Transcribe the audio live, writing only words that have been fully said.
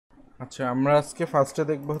আচ্ছা, আমরা আজকে ফার্স্টে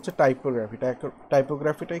দেখব হচ্ছে টাইপোগ্রাফিটা।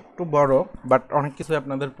 টাইপোগ্রাফিটা একটু বড়, বাট অনেক কিছু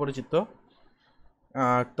আপনাদের পরিচিত।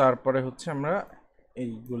 আর তারপরে হচ্ছে আমরা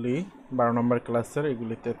এইগুলি 12 নম্বর ক্লাসের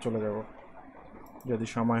এইগুলিতে চলে যাব যদি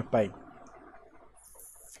সময় পাই।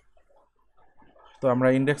 তো আমরা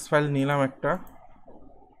ইন্ডেক্স ফাইল নিলাম, একটা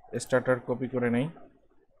স্টার্টার কপি করে নেই।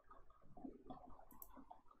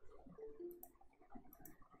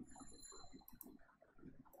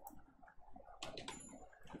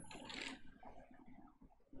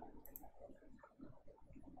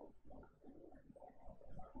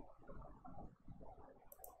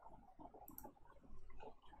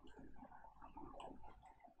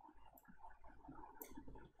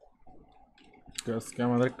 আজকে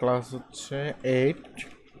আমাদের ক্লাস হচ্ছে 8,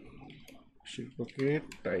 শিল্পকে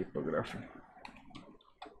টাইপোগ্রাফি।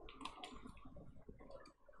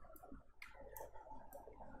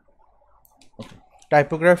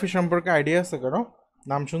 টাইপোগ্রাফি সম্পর্কে আইডিয়া আছে কারো?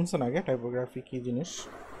 নাম শুনছেন আগে? টাইপোগ্রাফি কি জিনিস?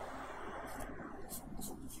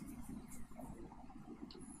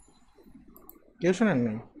 কেউ শোনেন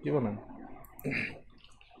নাই? কি বলেন?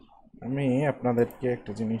 আমি আপনাদেরকে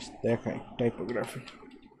একটা জিনিস দেখাই। টাইপোগ্রাফি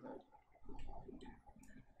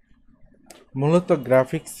মূলত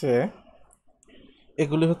গ্রাফিক্সে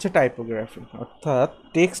এগুলি হচ্ছে টাইপোগ্রাফি, অর্থাৎ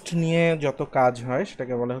টেক্সট নিয়ে যত কাজ হয়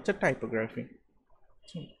সেটাকে বলা হচ্ছে টাইপোগ্রাফি।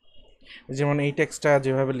 যেমন এই টেক্সটটা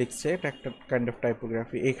যেভাবে লিখছে এটা একটা কাইন্ড অফ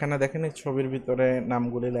টাইপোগ্রাফি। এখানে দেখেন এই ছবির ভিতরে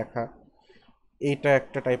নামগুলি লেখা, এইটা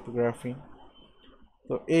একটা টাইপোগ্রাফি।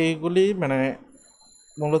 তো এইগুলি মানে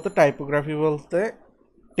মূলত টাইপোগ্রাফি বলতে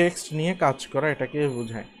টেক্সট নিয়ে কাজ করা, এটাকে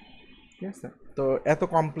বোঝায়। ঠিক আছে? তো এত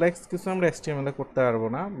কমপ্লেক্স কিছু আমরা HTML এ করতে পারবো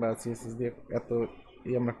না, বা CSS দিয়ে এত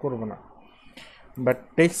আমরা করবো না। বাট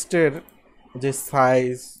টেক্সটের যে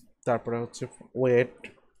সাইজ, তারপরে হচ্ছে ওয়েট,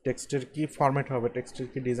 টেক্সটের কি ফরম্যাট হবে, টেক্সটের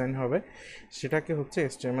কি ডিজাইন হবে, সেটাকে হচ্ছে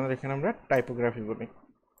HTML এর এখানে আমরা টাইপোগ্রাফি বলি।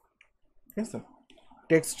 ঠিক আছে?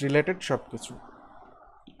 টেক্সট রিলেটেড সব কিছু।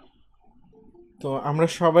 তো আমরা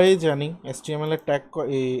সবাই জানি HTML এর ট্যাগ,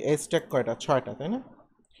 এস ট্যাগ কয়টা? 6টা, তাই না?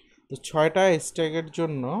 তো 6টা এস ট্যাগের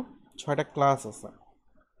জন্য 6টা ক্লাস আছে।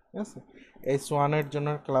 ঠিক আছে? H1 এর জন্য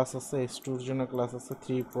ক্লাস আছে, H2 এর জন্য ক্লাস আছে,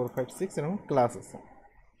 3, 4, 5, 6 এরকম ক্লাস আছে।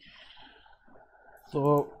 তো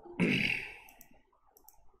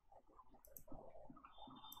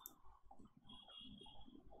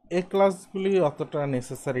এই ক্লাসগুলি অতটা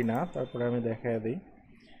নেসেসারি না, তারপরে আমি দেখাই দিই।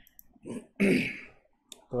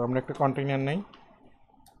 তো আমরা একটা কন্টেইনার নেই,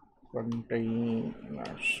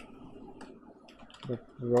 কন্টেইনার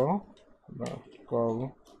র কল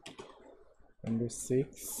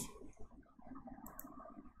 26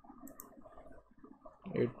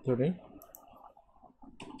 8 ধরে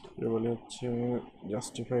বলে হচ্ছে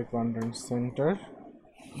জাস্টিফাই কন্টেন্ট সেন্টার।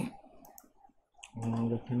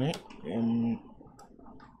 এখানে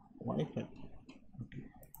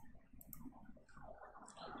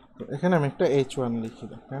তো এখানে আমি একটা H1 লিখি।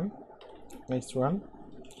 দেখেন H1,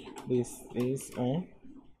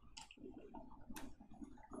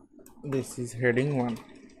 this is heading 1.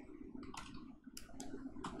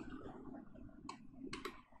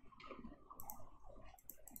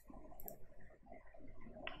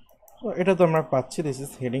 তো এটা তো আমরা পাচ্ছি, দিস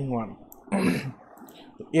ইজ হেডিং 1।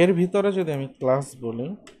 এর ভিতরে যদি আমি ক্লাস বলি,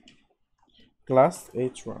 ক্লাস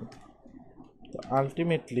H1, তো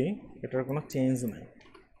আলটিমেটলি এটার কোনো চেঞ্জ নাই।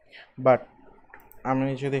 বাট আমি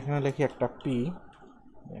যদি এখানে লিখি একটা P,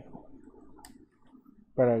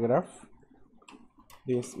 paragraph,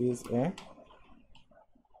 this is a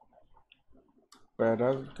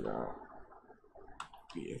paragraph,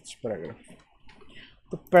 paragraph.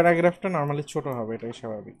 তো প্যারাগ্রাফটা নর্মালি ছোট হবে, এটাই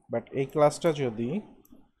স্বাভাবিক। বাট এই ক্লাসটা যদি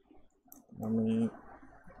আমি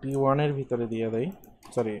P1-এর ভিতরে দিয়ে দেই,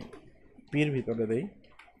 সরি পির ভিতরে দেই,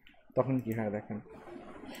 তখন কি হয় দেখেন।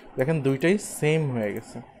 দেখেন দুইটাই সেম হয়ে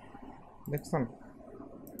গেছে, দেখছেন?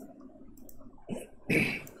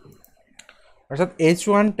 অর্থাৎ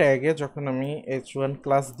H1 ট্যাগে যখন আমি H1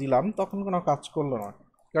 ক্লাস দিলাম তখন কোনো কাজ করলো না,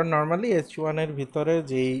 কারণ নর্মালি H1-এর ভিতরে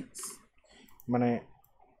যেই মানে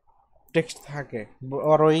টেক্সট থাকে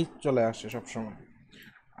বড়ই চলে আসে সবসময়।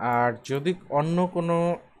 আর যদি অন্য কোনো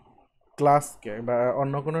ক্লাসকে বা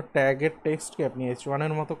অন্য কোনো ট্যাগের টেক্সটকে আপনি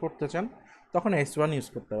H1-এর মতো করতে চান, তখন H1 ইউজ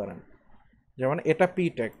করতে পারেন। যেমন এটা P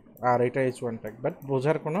ট্যাগ আর এটা H1 ট্যাগ, বাট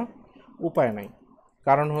বোঝার কোনো উপায় নাই।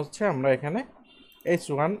 কারণ হচ্ছে আমরা এখানে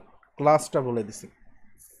H1 ক্লাসটা বলে দিছি।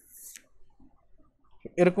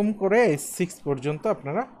 এরকম করে H6 পর্যন্ত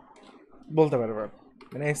আপনারা বলতে পারবেন,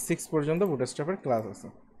 মানে H6 পর্যন্ত বুটস্ট্র্যাপের ক্লাস আছে।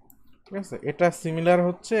 ঠিক আছে? এটা সিমিলার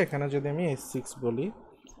হচ্ছে এখানে যদি আমি H6 বলি,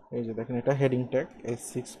 এই যে দেখেন এটা হেডিং ট্যাগ,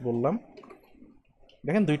 H6 বললাম,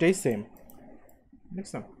 দেখেন দুইটাই সেম,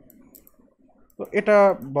 দেখছেন? তো এটা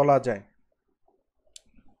বলা যায়।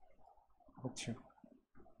 আচ্ছা,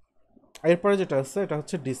 এরপরে যেটা আছে এটা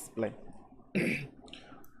হচ্ছে ডিসপ্লে।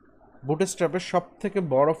 বুটস্ট্র্যাপের সব থেকে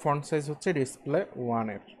বড় ফন্ট সাইজ হচ্ছে ডিসপ্লে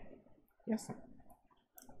 1-এর, ঠিক আছে?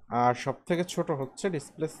 আর সব থেকে ছোট হচ্ছে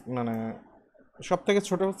ডিসপ্লে, মানে সব থেকে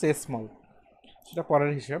ছোট হচ্ছে স্মল, সেটা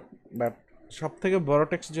পরের হিসাব। বাট সব থেকে বড়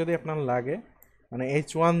টেক্সট যদি আপনার লাগে, মানে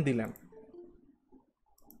H1 দিলেন,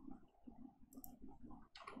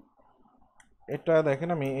 এটা দেখেন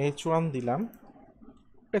আমি H1 দিলাম,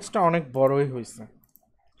 টেক্সটটা অনেক বড়ই হয়েছে,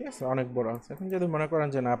 ঠিক আছে, অনেক বড় আছে। এখন যদি মনে করেন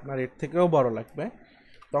যে না আপনার এর থেকেও বড় লাগবে,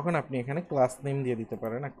 তখন আপনি এখানে ক্লাস নেম দিয়ে দিতে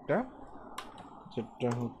পারেন একটা, যেটা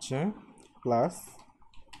হচ্ছে ক্লাস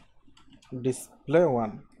ডিসপ্লে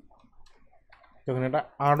 1। তখন এটা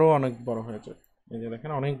আরও অনেক বড় হয়ে যায়, এই যে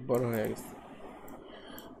দেখেন অনেক বড় হয়ে গেছে।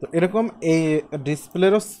 তো এরকম এই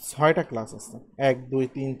ডিসপ্লেরও 6টা ক্লাস আছে, 1 2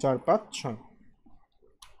 3 4 5 6।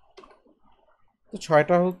 তো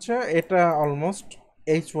 6টা হচ্ছে, এটা অলমোস্ট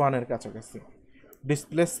H1-এর কাছাকাছি,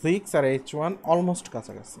 ডিসপ্লে 6 আর H1 অলমোস্ট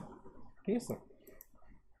কাছাকাছি, ঠিক আছে?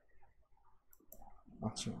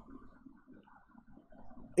 আচ্ছা,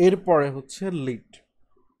 এরপরে হচ্ছে লিড।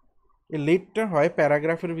 এই লিডটা হয়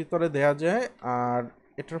প্যারাগ্রাফের ভিতরে দেয়া যায়, আর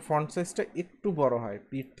এটার ফন্ট সাইজটা একটু বড় হয়,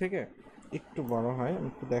 পিঠ থেকে একটু বড় হয়। আমি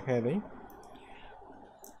একটু দেখাই দিই।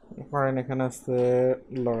 করেন এখানে আছে,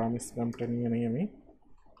 লরাম স্প্যামটা নিয়ে নিই আমি,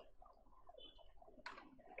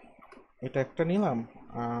 এটা একটা নিলাম,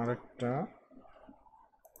 আর একটা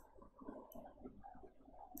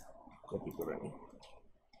কপি করে নিই।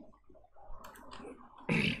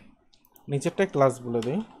 নিচেরটা ক্লাস বলে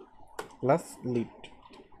দিই, ক্লাস লিড।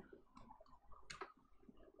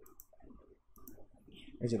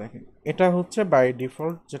 এই যে দেখেন, এটা হচ্ছে বাই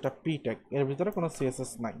ডিফল্ট যেটা পি ট্যাগ, এর ভিতরে কোনো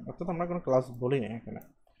সিএসএস নাই, অর্থাৎ আমরা কোনো ক্লাস বলি না এখানে।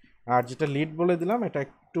 আর যেটা লিড বলে দিলাম, এটা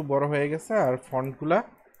একটু বড় হয়ে গেছে আর ফন্টগুলা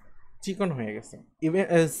চিকন হয়ে গেছে। ইভেন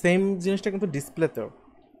সেম জিনিসটা কিন্তু ডিসপ্লেতেও,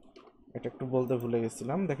 এটা একটু বলতে ভুলে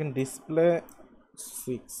গেছিলাম। দেখেন ডিসপ্লে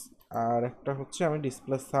 6, আর একটা হচ্ছে আমি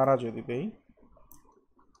ডিসপ্লে সারা যদি দেই,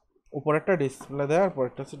 উপরেরটা ডিসপ্লে দেয় আর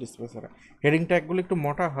পরেরটা হচ্ছে ডিসপ্লে সারা। হেডিং ট্যাগগুলো একটু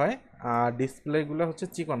মোটা হয় আর ডিসপ্লেগুলো হচ্ছে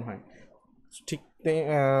চিকন হয়। ঠিক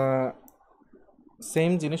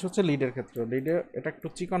সেম জিনিস হচ্ছে লিডের ক্ষেত্রে, লিডে এটা একটু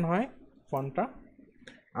চিকন হয় ফন্টটা,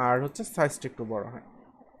 আর হচ্ছে সাইজটা একটু বড় হয়,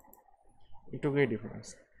 এটুকুই ডিফারেন্স।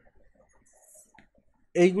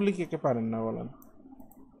 এইগুলি কে কে পারেন না বলেন?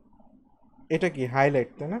 এটা কি হাইলাইট,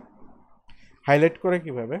 তাই না? হাইলাইট করে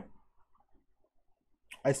কিভাবে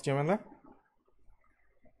HTML এ?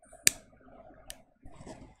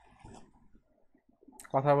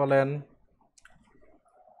 কথা বলেন।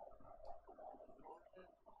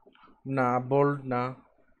 না, বোল্ড না,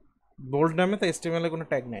 বোল্ড নামে তো HTML এ কোনো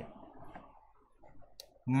ট্যাগ নেই।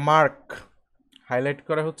 মার্ক, হাইলাইট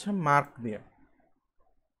করা হচ্ছে মার্ক দিয়ে,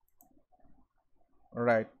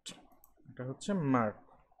 রাইট, এটা হচ্ছে মার্ক।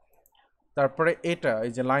 তারপরে এটা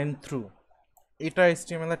এই যে লাইন থ্রু, এটা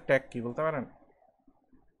HTML এর ট্যাগ কি বলতে পারেন?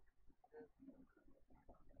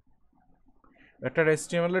 এটার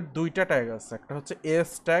HTML এর দুইটা ট্যাগ আছে, একটা হচ্ছে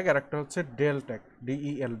এস ট্যাগ আর একটা হচ্ছে ডেল ট্যাগ,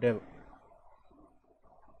 DEL, ডেল।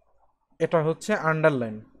 এটা হচ্ছে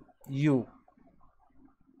আন্ডারলাইন, ইউ,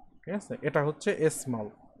 ঠিক আছে? এটা হচ্ছে স্মল।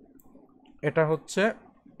 এটা হচ্ছে,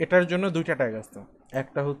 এটার জন্য দুইটা ট্যাগ আছে,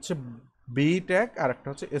 একটা হচ্ছে বি ট্যাগ আর একটা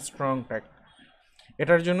হচ্ছে স্ট্রং ট্যাগ।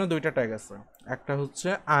 এটার জন্য দুইটা ট্যাগ আছে, একটা হচ্ছে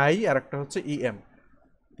আই আর একটা হচ্ছে EM।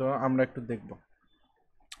 তো আমরা একটু দেখব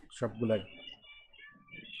সবগুলাই।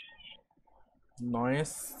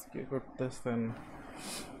 নয়েস কি করতেছেন?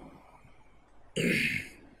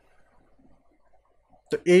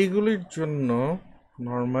 তো এইগুলির জন্য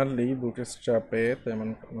নর্মালি বুটস্ট্র্যাপে তেমন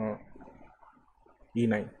কোনো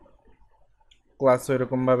নাই, ক্লাস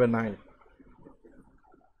এরকমভাবে নাই।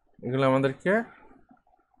 এগুলো আমাদেরকে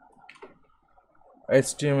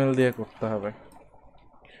HTML দিয়ে করতে হবে।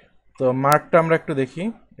 তো মার্কটা আমরা একটু দেখি,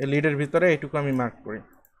 এই লিডের ভিতরে এইটুকু আমি মার্ক করি,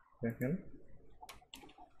 দেখেন।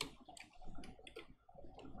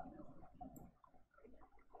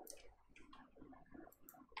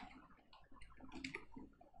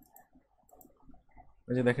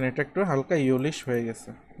 এই যে দেখেন, এটা একটু হালকা ইউলিশ হয়ে গেছে,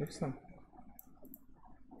 বুঝছেন?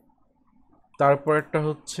 তারপরেরটা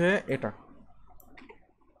হচ্ছে এটা,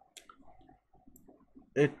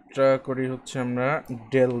 এটা করি হচ্ছে আমরা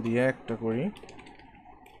ডেল দিয়ে একটা করি,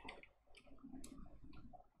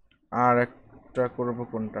 আর একটা করবো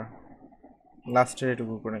কোনটা, লাস্টের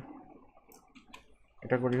এটুকু করে,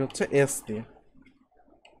 এটা করি হচ্ছে এস দিয়ে।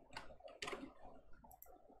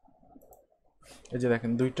 এই যে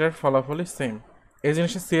দেখেন দুইটার ফলাফলই সেম। এই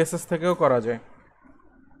জিনিসটা CSS থেকেও করা যায়,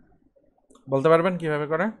 বলতে পারবেন কিভাবে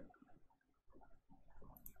করে?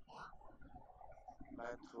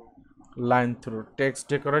 Line through, text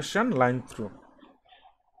decoration line through,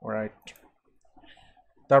 right.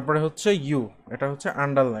 তারপরে হচ্ছে ইউ, এটা হচ্ছে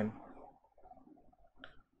আন্ডারলাইন।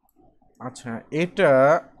 আচ্ছা, এটা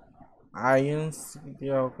আইএনসি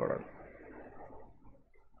দিয়েও করা।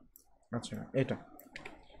 আচ্ছা, এটা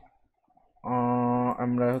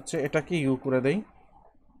আমরা হচ্ছে এটাকে ইউ করে দেই,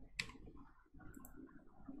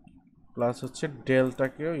 প্লাস হচ্ছে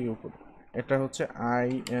ডেলটাকেও ইউ করি। এটা হচ্ছে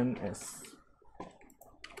আইএনএস।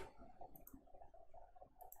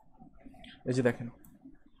 এই যে দেখেন,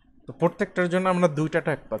 তো প্রত্যেকটার জন্য আমরা দুইটা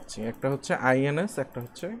ট্যাগ পাচ্ছি, একটা হচ্ছে আইএনএস, একটা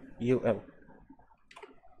হচ্ছে ইউএল।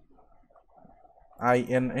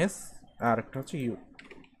 আইএনএস আর একটা হচ্ছে ইউ,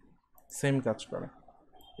 সেম কাজ করে।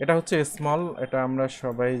 এটা হচ্ছে স্মল, এটা আমরা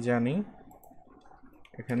সবাই জানি,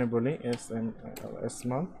 এখানে বলি এস এম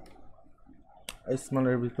স্মল।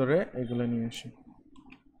 স্মলের ভিতরে এগুলো নিয়ে আসি।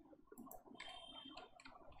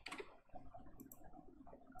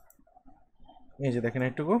 এই যে দেখেন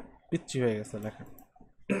একটুকু পিচ্ছি হয়ে গেছে লেখা,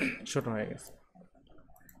 ছোট হয়ে গেছে।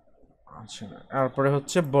 আচ্ছা, তারপরে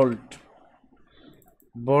হচ্ছে বোল্ট।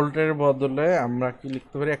 বোল্টের বদলে আমরা কি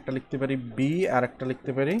লিখতে পারি, একটা লিখতে পারি বি আর একটা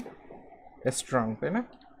লিখতে পারি স্ট্রং, তাই না?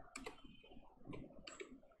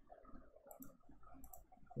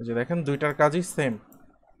 এই যে দেখেন দুইটার কাজই সেম।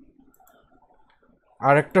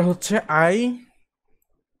 আর একটা হচ্ছে আই,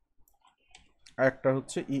 আর একটা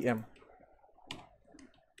হচ্ছে ইএম।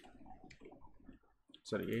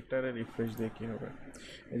 সরি, এইটারে রিফ্রেশ দিয়ে কি হবে?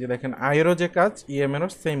 এই যে দেখেন আইয়েরও যে কাজ, ইএম এরও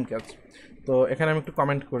সেম কাজ। তো এখানে আমি একটু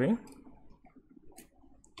কমেন্ট করি।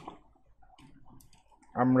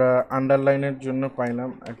 আমরা আন্ডারলাইনের জন্য পাইলাম,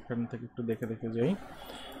 এখান থেকে একটু দেখে দেখে যাই।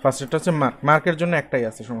 ফার্স্ট এটা হচ্ছে মার্ক, মার্কের জন্য একটাই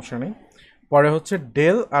আছে, সমস্যা নেই। পরে হচ্ছে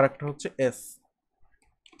ডেল আর একটা হচ্ছে এস,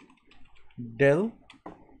 ডেল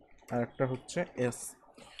আর একটা হচ্ছে এস।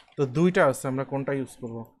 তো দুইটা আছে, আমরা কোনটা ইউজ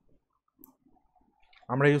করব?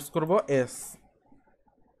 আমরা ইউজ করব এস,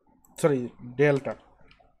 সরি ডেলটা।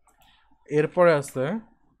 এরপরে আছে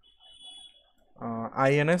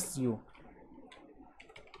আইএনএস ইউ,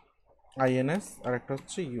 আইএনএস আর একটা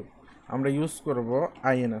হচ্ছে ইউ, আমরা ইউজ করব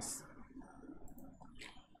আইএনএস।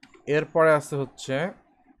 এরপরে আছে হচ্ছে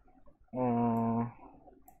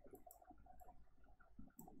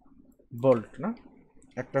বোল্ট, না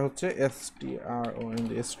একটা হচ্ছে এস টি আর ও এন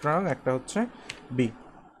স্ট্রং, একটা হচ্ছে বি,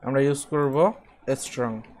 আমরা ইউজ করব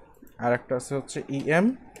স্ট্রং। আর একটা আছে হচ্ছে ইএম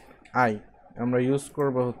আই, আমরা ইউজ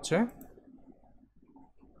করব হচ্ছে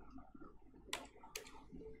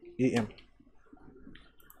ইএম।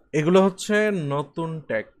 এগুলো হচ্ছে নতুন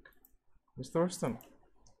ট্যাগ, বুঝতে পারছেন?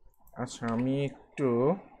 আচ্ছা, আমি একটু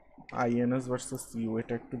আইএনএস ভার্সেস ইউ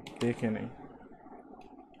এটা একটু দেখে নেই।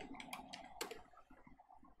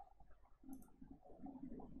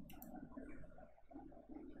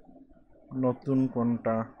 নতুন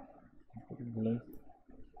কোনটা বলে?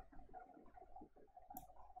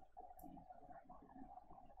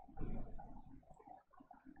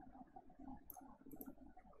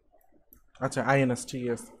 আচ্ছা, আইএনএস ঠিক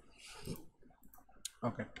আছে,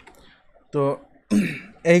 ওকে। তো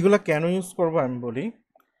এইগুলা কেন ইউজ করবো আমি বলি।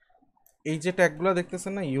 এই যে ট্যাগগুলো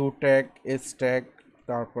দেখতেছেন না, ইউ ট্যাগ, এস ট্যাগ,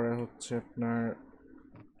 তারপরে হচ্ছে আপনার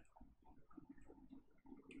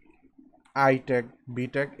আই ট্যাগ, বি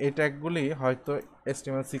ট্যাগ, এই ট্যাগগুলি হয়তো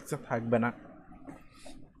HTML6 থাকবে না,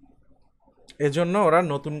 এজন্য ওরা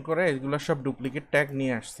নতুন করে এগুলো সব ডুপ্লিকেট ট্যাগ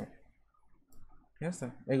নিয়ে আসছে, ঠিক আছে?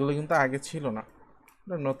 এগুলো কিন্তু আগে ছিল না,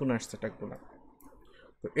 নতুন আসছে ট্যাগগুলো।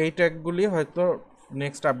 তো এই ট্যাগগুলি হয়তো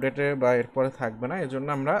নেক্সট আপডেটে বা এরপরে থাকবে না, এজন্য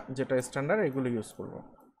আমরা যেটা স্ট্যান্ডার্ড এগুলো ইউজ করব।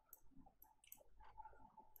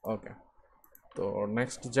 ওকে, তো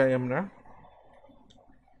নেক্সট যাই আমরা।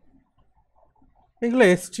 এগুলো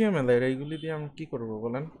HTML এর, এইগুলি দিয়ে আমি কি করব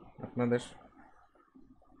বলেন আপনাদের?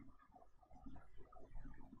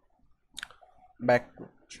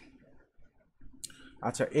 ব্যাকওয়ার্ড।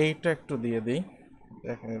 আচ্ছা, এইটা একটু দিয়ে দিই,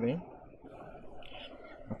 দেখে দিই।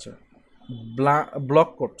 আচ্ছা, ব্লক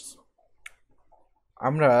কোটস।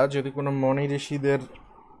 আমরা যদি কোনো মনি ঋষিদের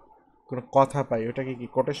কোনো কথা পাই, ওটাকে কি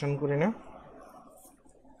কোটেশন করি না?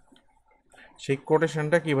 সেই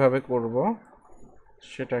কোটেশনটা কিভাবে করব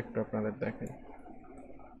সেটা একটু আপনাদের দেখাই।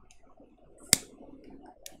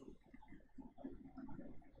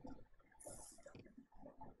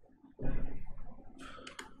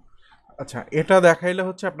 আচ্ছা, এটা দেখাইলে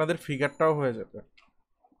হচ্ছে আপনাদের ফিগারটাও হয়ে যাবে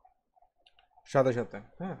সাথে সাথে।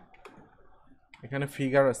 হ্যাঁ, এখানে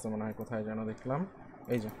ফিগার আছে মনে হয়, কোথায় যেন দেখলাম,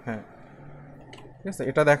 এই যে, হ্যাঁ ঠিক আছে,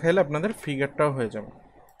 এটা দেখাইলে আপনাদের ফিগারটাও হয়ে যাবে।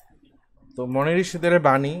 তো মনে ঋষিদের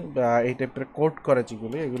বাণী বা এই টাইপের কোড করে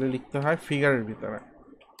যেগুলি, এগুলি লিখতে হয় ফিগারের ভিতরে।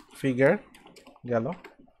 ফিগার গেল,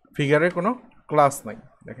 ফিগারের কোনো ক্লাস নাই,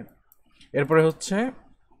 দেখেন। এরপরে হচ্ছে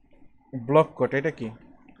ব্লক কোড, এটা কি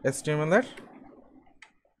HTML এর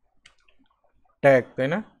ট্যাগ, তাই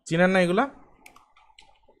না? চিনেন না এগুলা?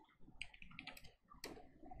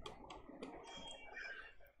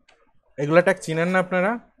 এগুলো ট্যাগ চিনেন না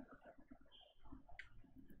আপনারা?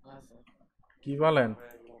 কি বলেন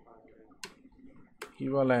কি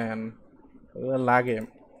বলেন এগুলো লাগে।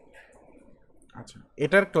 আচ্ছা,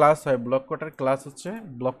 এটার ক্লাস হয় ব্লক কোটার ক্লাস হচ্ছে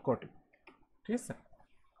ব্লক কোটি, ঠিক আছে?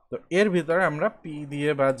 তো এর ভিতরে আমরা পি দিয়ে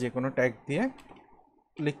বা যে কোনো ট্যাগ দিয়ে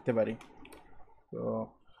লিখতে পারি। তো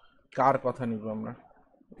কার কথা নিব আমরা,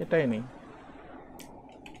 এটাই নেই।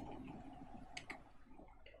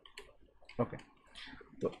 ওকে,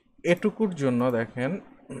 তো এটুকুর জন্য দেখেন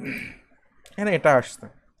এখানে এটা আসছে,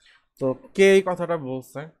 তো কে এই কথাটা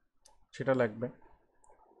বলছে সেটা লাগবে।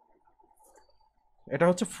 এটা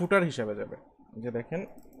হচ্ছে ফুটার হিসাবে যাবে, যে দেখেন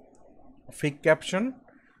ফিক ক্যাপশন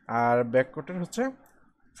আর ব্যাককোটের হচ্ছে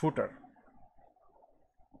ফুটার।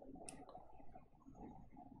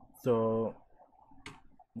 তো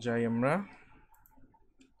যাই আমরা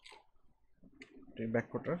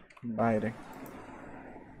ব্যাককোটের বাইরে,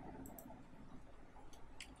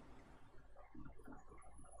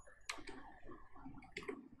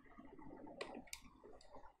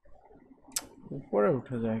 উপরে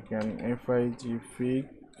উঠে যায় কেন? এফআইজি ফিক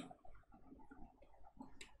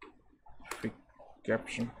ফিক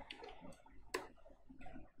ক্যাপশন।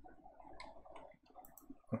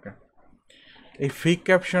 ওকে, এই ফিক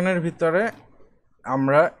ক্যাপশনের ভিতরে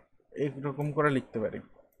আমরা এরকম করে লিখতে পারি।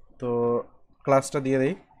 তো ক্লাসটা দিয়ে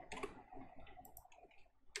দেই,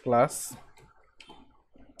 ক্লাস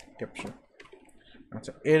ক্যাপশন।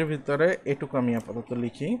 আচ্ছা, এর ভিতরে এটুকু আমি আপাতত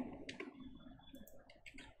লিখি।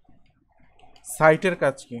 সাইটের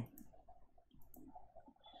কাজ কি?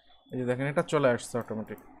 এই যে দেখেন এটা চলে আসছে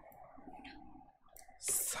অটোমেটিক।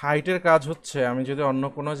 সাইটের কাজ হচ্ছে আমি যদি অন্য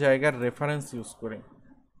কোনো জায়গার রেফারেন্স ইউজ করি,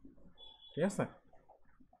 ঠিক আছে,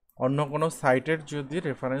 অন্য কোনো সাইটের যদি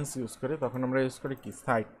রেফারেন্স ইউজ করি তখন আমরা ইউজ করি কি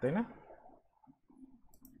সাইট, তাই না?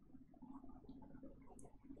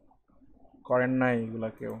 করেন না এগুলা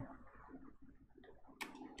কেউ?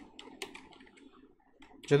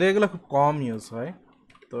 যদি এগুলো খুব কম ইউজ হয়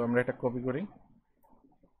তো আমরা এটা কপি করি,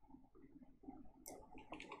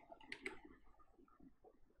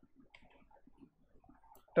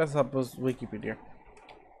 এটা সাপোজ উইকিপিডিয়া,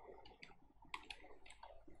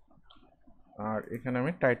 আর এখানে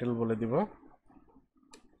আমি টাইটেল বলে দিব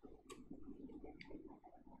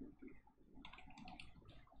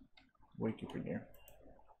উইকিপিডিয়া।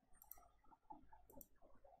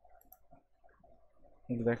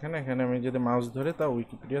 দেখেন এখানে আমি যদি মাউস ধরে তা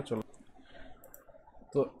উইকিপিডিয়া চলে।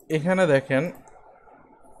 তো এখানে দেখেন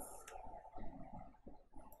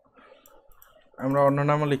আমরা অন্য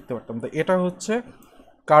নামও লিখতে পারতাম। তো এটা হচ্ছে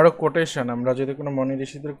কারো কোটেশন, আমরা যদি কোনো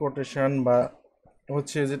মনিঋষিদের কোটেশন বা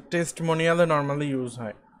হচ্ছে যে টেস্টমোনিয়ালে নর্মালি ইউজ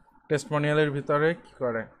হয়, টেস্টমোনিয়ালের ভিতরে কি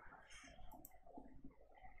করে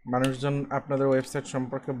মানুষজন আপনাদের ওয়েবসাইট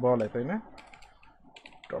সম্পর্কে বলে, তাই না?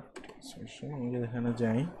 টপ আমি যদি এখানে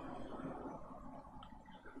যাই,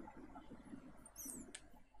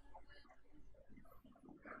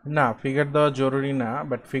 না ফিগার দেওয়া জরুরি না,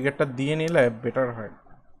 বাট ফিগারটা দিয়ে নিলে বেটার হয়।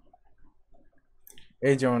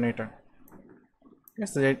 এই যেমন এটা, ঠিক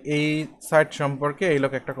আছে, এই সাইট সম্পর্কে এই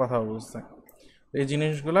লোক একটা কথা বলছে, এই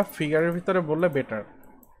জিনিসগুলো ফিগারের ভিতরে বললে বেটার,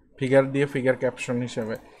 ফিগার দিয়ে ফিগার ক্যাপশন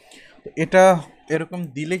হিসেবে। তো এটা এরকম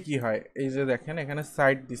দিলে কি হয়, এই যে দেখেন এখানে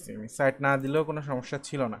সাইট দিছি আমি, সাইট না দিলেও কোনো সমস্যা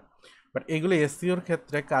ছিল না, বাট এগুলো এসইওর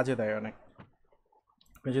ক্ষেত্রে কাজে দেয় অনেক।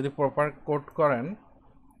 আপনি যদি প্রপার কোড করেন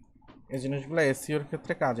এই জিনিসগুলো এসইওর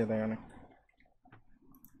ক্ষেত্রে কাজে দেয় অনেক।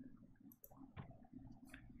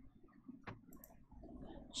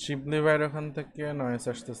 শিবলি ভাইয়ের ওখান থেকে নয়েস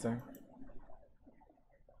আসতেছে।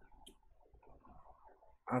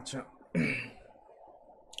 আচ্ছা,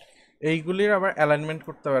 এইগুলির আবার অ্যালাইনমেন্ট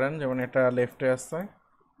করতে পারেন, যেমন এটা লেফটে আসছে,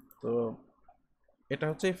 তো এটা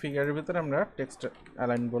হচ্ছে এই ফিগারের ভিতরে আমরা টেক্সট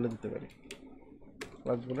অ্যালাইন বলে দিতে পারি,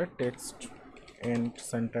 প্লাস বলে টেক্সট এন্ড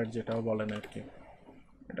সেন্টার যেটাও বলেন আর কি,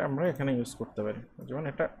 এটা আমরা এখানে ইউজ করতে পারি। যেমন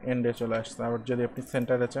এটা এন্ডে চলে আসছে, আবার যদি আপনি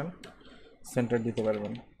সেন্টারে চান সেন্টার দিতে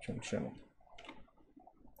পারবেন, সমস্যা নেই,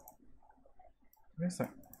 ঠিক আছে?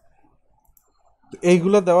 তো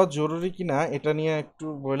এইগুলো দেওয়া জরুরি কি না এটা নিয়ে একটু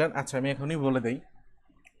বললেন। আচ্ছা, আমি এখনই বলে দেই।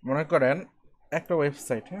 মনে করেন একটা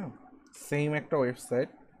ওয়েবসাইট, হ্যাঁ, সেম একটা ওয়েবসাইট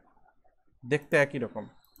দেখতে একই রকম,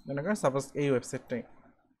 মনে করেন সাপোজ এই ওয়েবসাইটটাই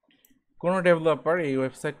কোনো ডেভেলপার এই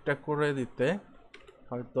ওয়েবসাইটটা করে দিতে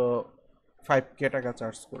হয়তো 5K টাকা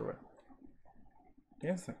চার্জ করবে,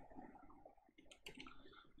 ঠিক আছে?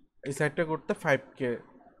 এই সাইটটা করতে 5K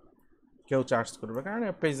কেউ চার্জ করবে, কারণ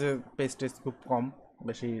পেজ টেজ খুব কম,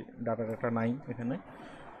 বেশি ডাটা নাই এখানে,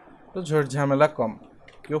 তো ঝড় ঝামেলা কম,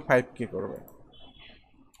 কেউ 5K করবে,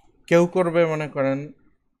 কেউ করবে মনে করেন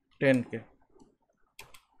 10K,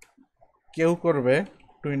 কেউ করবে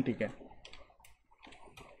 20K।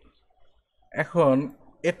 এখন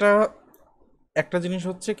এটা একটা জিনিস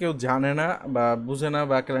হচ্ছে কেউ জানে না বা বুঝে না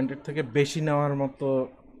বা ক্লায়েন্টের থেকে বেশি নেওয়ার মতো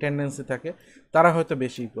টেন্ডেন্সি থাকে, তারা হয়তো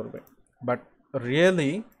বেশি করবে। বাট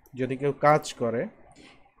রিয়েলি যদি কেউ কাজ করে,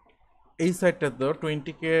 এই সাইটটা তো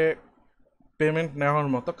 20K পেমেন্ট নেওয়ার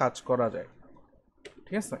মতো কাজ করা যায়,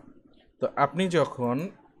 ঠিক আছে? তো আপনি যখন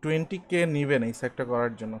 20K নেবেন এই সাইটটা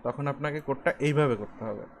করার জন্য, তখন আপনাকে কোডটা এইভাবে করতে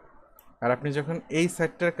হবে। আর আপনি যখন এই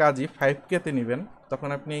সাইটটার কাজই 5K-তে নেবেন, তখন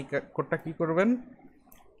আপনি এই কোডটা কী করবেন,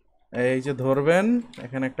 এই যে ধরবেন,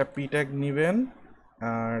 এখানে একটা পি ট্যাগ নেবেন,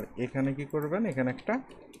 আর এখানে কি করবেন, এখানে একটা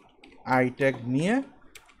আই ট্যাগ নিয়ে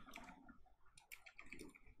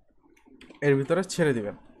এর ভিতরে ছেড়ে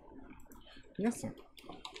দিবেন, ঠিক আছে?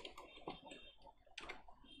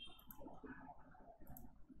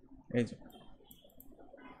 এই যে,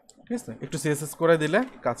 ঠিক আছে, একটু সিএসএস করে দিলে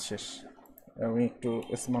কাজ শেষ। আমি একটু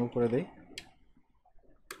স্মল করে দিই,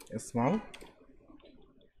 স্মল,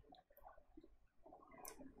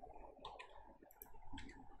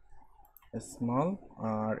 স্মল,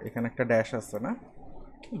 আর এখানে একটা ড্যাশ আছে না,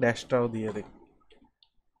 ড্যাশটাও দিয়ে দিই।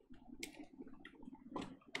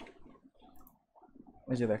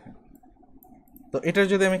 এই যে দেখেন, তো এটার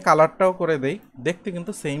যদি আমি কালারটাও করে দেই, দেখতে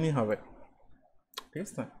কিন্তু সেমই হবে, ঠিক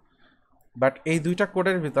আছে? বাট এই দুইটা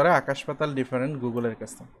কোডের ভিতরে আকাশ পাতাল ডিফারেন্ট গুগলের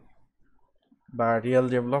কাছে। বা রিয়েল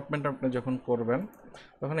ডেভেলপমেন্ট আপনি যখন করবেন,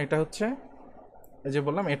 তখন এটা হচ্ছে, এই যে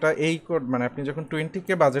বললাম, এটা এই কোড, মানে আপনি যখন 20K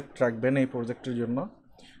বাজেট রাখবেন এই প্রজেক্টের জন্য,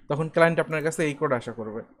 তখন ক্লায়েন্ট আপনার কাছে এই কোড আশা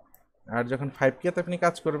করবে। আর যখন 5K-তে আপনি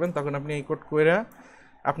কাজ করবেন, তখন আপনি এই কোড কইরা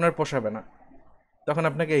আপনার পোষাবে না, তখন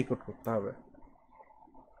আপনাকে এই কোড করতে হবে।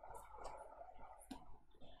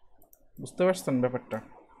 বুঝতে পারছেন ব্যাপারটা?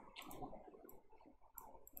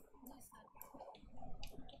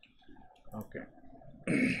 ওকে,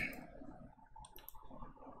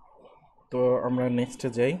 তো আমরা নেক্সটে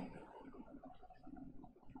যাই।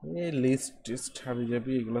 এই লিস্ট টিস্ট হাবি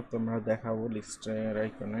যাবি এগুলো তো আমরা দেখাবো লিস্টের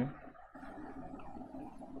আইকনে,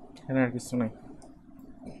 এখানে আর কিছু নাই।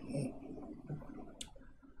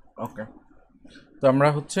 ওকে, তো আমরা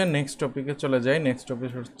হচ্ছে নেক্সট টপিকে চলে যাই। নেক্সট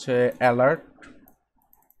টপিক হচ্ছে অ্যালার্ট।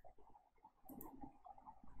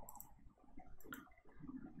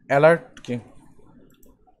 অ্যালার্ট কি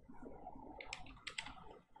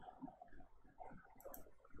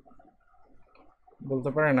বলতে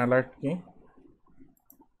পারেন? অ্যালার্ট কি?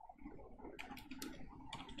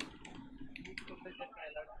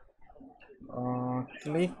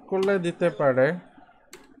 ক্লিক করলে দিতে পারে।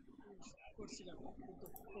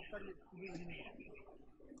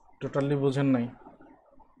 টোটালি বুঝেন নাই?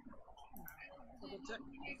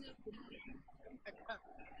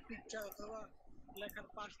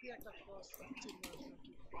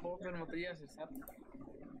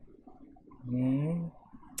 হুম,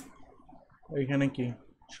 ওইখানে কি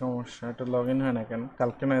সমস্যা? এটা লগ ইন হয় না কেন?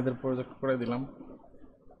 কালকে না এদের প্রজেক্ট করে দিলাম।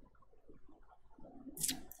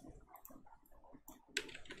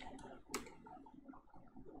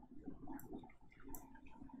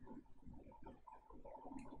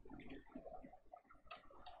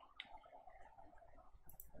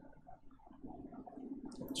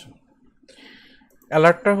 আচ্ছা,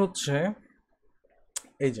 অ্যালার্টটা হচ্ছে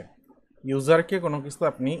এই যে ইউজারকে কোনো কিছু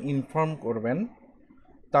আপনি ইনফর্ম করবেন,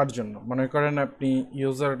 তার জন্য। মনে করেন আপনি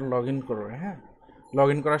ইউজার লগ ইন করবে, হ্যাঁ, লগ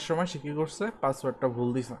ইন করার সময় সে কী করছে, পাসওয়ার্ডটা ভুল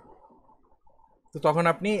দিছে, তো তখন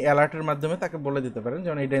আপনি অ্যালার্টের মাধ্যমে তাকে বলে দিতে পারেন,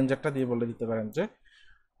 যেমন এই ডেঞ্জারটা দিয়ে বলে দিতে পারেন যে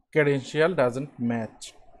ক্রেডেনশিয়াল ডাজন্ট ম্যাচ।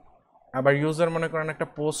 আবার ইউজার মনে করেন একটা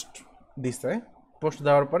পোস্ট দিছে, পোস্ট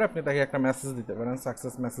দেওয়ার পরে আপনি তাকে একটা মেসেজ দিতে পারেন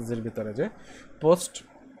সাকসেস মেসেজের ভিতরে, যে post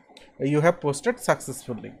you have posted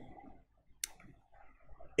successfully.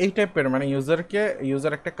 এই টাইপের, মানে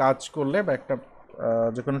ইউজার একটা কাজ করলে বা একটা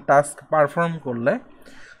যে কোনো টাস্ক পারফর্ম করলে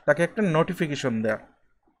তাকে একটা নোটিফিকেশন দেয়া,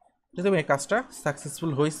 যে তুমি এই কাজটা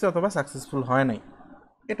সাকসেসফুল হয়েছে অথবা সাকসেসফুল হয় নাই,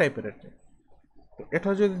 এ টাইপের আর কি। তো এটা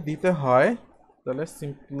যদি দিতে হয়, তাহলে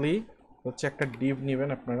সিম্পলি হচ্ছে একটা ডিভ নেবেন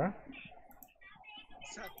আপনারা।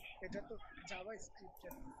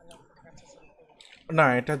 না,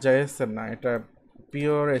 এটা জাইএসএর না, এটা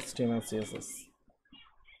pure HTML CSS.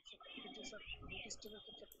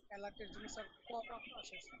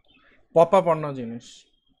 Pop up অন্য জিনিস,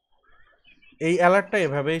 এই অ্যালার্টটা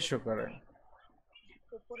এভাবেই শো করে।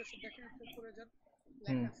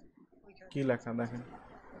 হুম, কি লেখা দেখেন?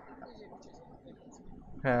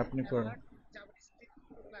 হ্যাঁ, আপনি করেন।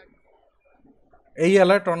 এই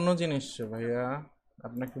অ্যালার্ট অন্য জিনিস ভাইয়া,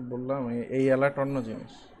 আপনাকে বললাম এই অ্যালার্ট অন্য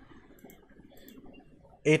জিনিস।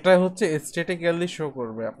 এটা হচ্ছে স্ট্যাটিক্যালি শো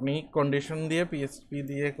করবে, আপনি কন্ডিশন দিয়ে পিএসপি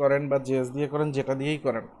দিয়ে করেন বা জেএস দিয়ে করেন, যেটা দিয়েই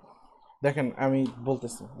করেন। দেখেন আমি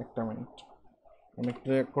বলতেছি, একটা মিনিট, আমি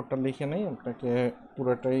একটা কোডটা লিখে নেই, আপনাকে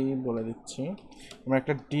পুরোটাই বলে দিচ্ছি। আমরা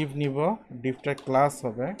একটা ডিভ নিব, ডিভটার ক্লাস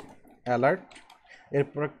হবে অ্যালার্ট,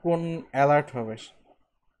 এরপরে কোন অ্যালার্ট হবে,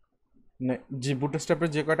 মানে যে বুটস্ট্র্যাপের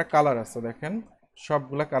যে কয়টা কালার আছে দেখেন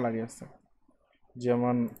সবগুলা কালারই আছে,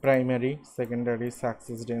 যেমন primary, secondary,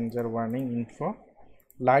 success, danger, warning, info,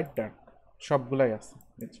 light, dark, সবগুলাই আছে।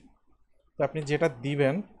 তো আপনি যেটা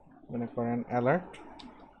দিবেন, মনে করেন অ্যালার্ট,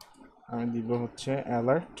 আমি দিব হচ্ছে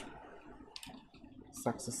অ্যালার্ট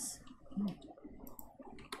সাকসেস,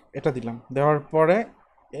 এটা দিলাম। দেওয়ার পরে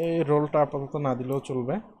এই রোলটা আপাতত না দিলেও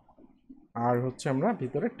চলবে, আর হচ্ছে আমরা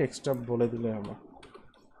ভিতরে টেক্সটটা বলে দিলে হবে।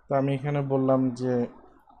 তো আমি এখানে বললাম যে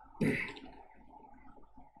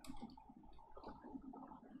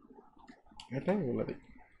এটাই বলে দিই,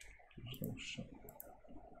 সমস্যা,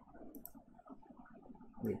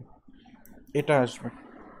 এটা আসবে।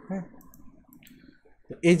 হ্যাঁ,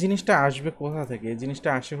 এই জিনিসটা আসবে কোথা থেকে? এই জিনিসটা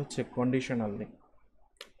আসে হচ্ছে কন্ডিশনালি।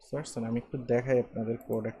 বুঝতে আমি একটু দেখাই আপনাদের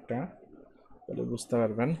কোড একটা, তাহলে বুঝতে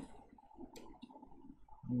পারবেন।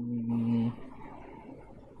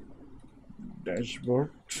 ড্যাশবোর্ড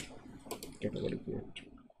ক্যাটাগরি ক্রিয়েট,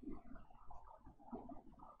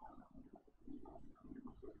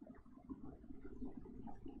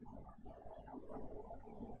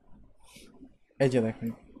 এই যে দেখেন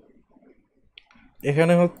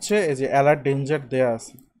এখানে হচ্ছে এই যে অ্যালার্ট ডেঞ্জার দেয়া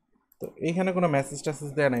আছে, তো এইখানে কোনো মেসেজ টেসেজ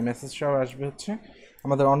দেওয়া নাই, মেসেজ সব আসবে হচ্ছে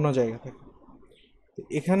আমাদের অন্য জায়গা থেকে। তো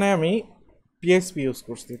এখানে আমি পিএইচপি ইউজ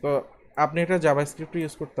করছি, তো আপনি এটা জাভাস্ক্রিপ্ট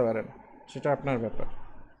ইউজ করতে পারেন, সেটা আপনার ব্যাপার,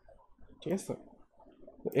 ঠিক আছে।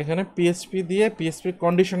 তো এখানে পিএইচপি দিয়ে পিএইচপি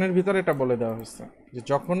কন্ডিশনের ভিতরে এটা বলে দেওয়া হয়েছে যে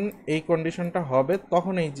যখন এই কন্ডিশনটা হবে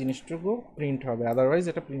তখন এই জিনিসটুকু প্রিন্ট হবে, আদারওয়াইজ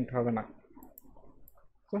এটা প্রিন্ট হবে না।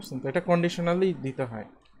 বুঝছেন? তো এটা কন্ডিশনালি দিতে হয়,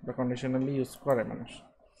 এটা কন্ডিশনালি ইউজ করে মানুষ,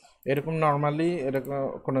 এরকম নর্মালি এরকম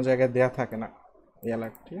কোনো জায়গায় দেয়া থাকে না এই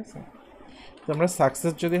অ্যালার্ট, ঠিক আছে। তো আমরা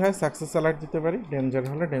সাকসেস যদি হয় সাকসেস অ্যালার্ট দিতে পারি, ডেঞ্জার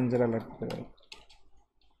হলে ডেঞ্জার অ্যালার্ট দিতে পারি,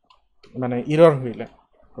 মানে ইরর হইলে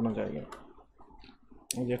কোনো জায়গায়,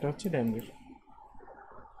 যেটা হচ্ছে ডেঞ্জার।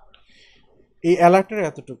 এই অ্যালার্টের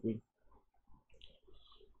এতটুকুই,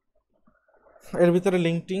 এর ভিতরে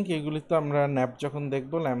লিঙ্ক টিঙ্ক এগুলি তো আমরা ন্যাপ যখন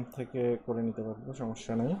দেখবো ল্যাম্প থেকে করে নিতে পারবো,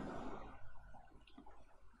 সমস্যা নেই।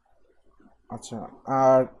 আচ্ছা,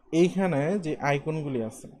 আর এইখানে যে আইকনগুলি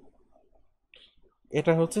আছে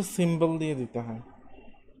এটা হচ্ছে সিম্বল দিয়ে দিতে হয়,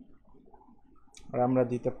 আর আমরা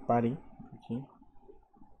দিতে পারি দেখি।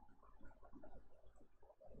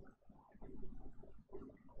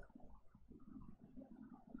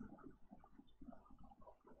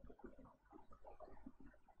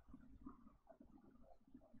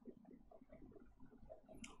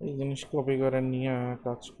 এই জিনিস কপি করে নিয়ে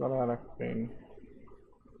কাজ করা আর এক পেন।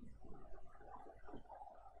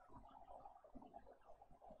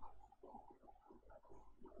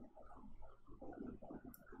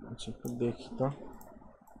 আচ্ছা একটু দেখি তো,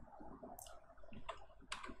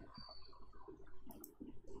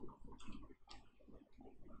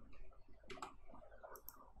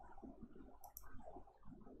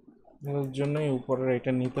 এর জন্যই উপরের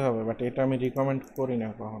এটা নিতে হবে, বাট এটা আমি রিকমেন্ড করি না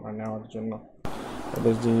কখনো নেওয়ার জন্য,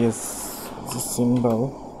 ওদের যে সিম্বল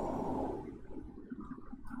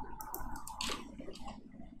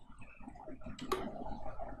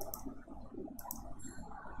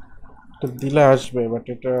এটা দিলে আসবে, বাট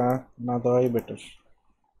এটা না দেওয়াই বেটার।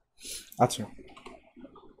 আচ্ছা,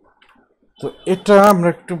 তো এটা আমরা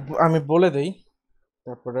একটু আমি বলে দেই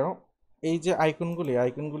তারপরেও। এই যে আইকনগুলি,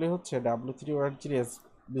 আইকনগুলি হচ্ছে W3 এস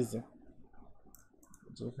বিজে,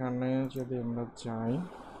 যেখানে যদি আমরা যাই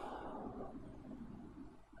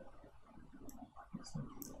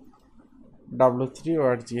W3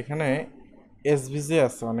 এখানে এসবিজে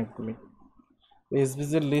আছে অনেকগুলি,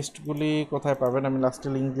 এসবিজের লিস্টগুলি কোথায় পাবেন আমি লাস্টে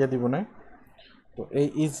লিঙ্ক দিয়ে দিব না। তো এই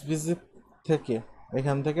এসবিজি থেকে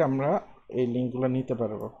এখান থেকে আমরা এই লিঙ্কগুলো নিতে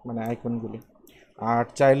পারবো, মানে আইকনগুলি। আর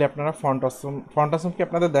চাইলে আপনারা ফন্ট অসম কি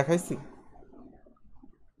আপনাদের দেখাইছি?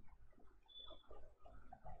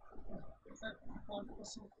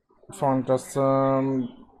 ফন্ট অসম,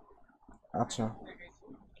 আচ্ছা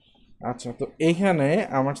আচ্ছা, তো এইখানে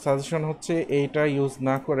আমার সাজেশন হচ্ছে এইটা ইউজ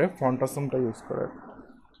না করে ফন্ট অসমটা ইউজ করার,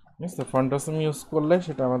 বুঝছো? ফন্ট অসম ইউজ করলে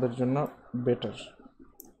সেটা আমাদের জন্য বেটার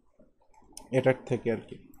এটার থেকে আর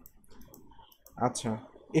কি। আচ্ছা,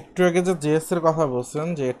 একটু আগে যে জেএস এর কথা বলছেন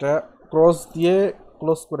যে এটা ক্রস দিয়ে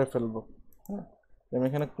ক্লোজ করে ফেলবো, হ্যাঁ, আমি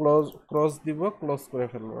এখানে ক্লোজ দিব, ক্লোজ করে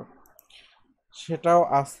ফেলবো, সেটাও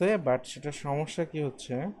আছে, বাট সেটা সমস্যা কি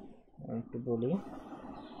হচ্ছে আমি একটু বলি।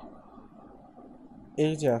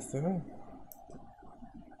 এই যে আছে, হ্যাঁ,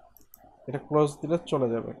 এটা ক্লোজ দিলে চলে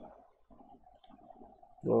যাবে,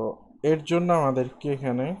 তো এর জন্য আমাদেরকে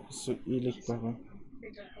এখানে কিছু লিখতে হবে।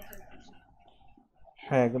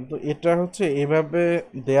 হ্যাঁ, কিন্তু এটা হচ্ছে এভাবে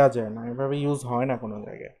দেয়া যায় না, এভাবে ইউজ হয় না কোনো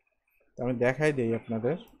জায়গায়, তো আমি দেখাই দিই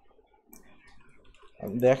আপনাদের।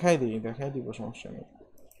 দেখাই দিব, সমস্যা নেই।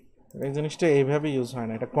 এই জিনিসটা এইভাবে ইউজ হয়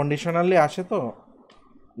না, এটা কন্ডিশনালি আসে তো,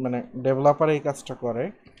 মানে ডেভেলপার এই কাজটা করে,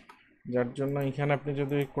 যার জন্য এখানে আপনি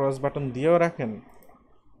যদি ক্রস বাটন দিয়েও রাখেন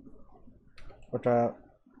ওটা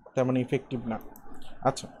তেমন ইফেক্টিভ না।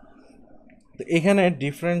 আচ্ছা, তো এখানে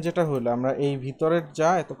ডিফারেন্ট যেটা হলো, আমরা এই ভিতরের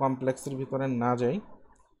এত কমপ্লেক্সের ভিতরে না যাই।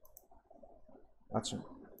 আচ্ছা,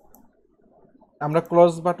 আমরা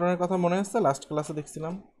ক্লোজ বাটনের কথা মনে আছে লাস্ট ক্লাসে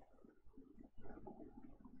দেখছিলাম।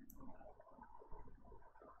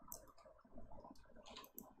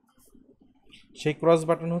 সেই ক্রস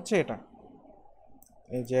বাটন হচ্ছে এটা,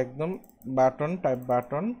 এই যে একদম বাটন টাইপ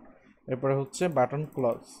বাটন, এরপরে হচ্ছে বাটন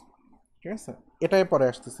ক্লোজ, ঠিক আছে, এটাই পরে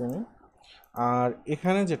আসতেছি আমি। আর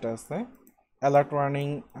এখানে যেটা আছে অ্যালার্ট ওয়ার্নিং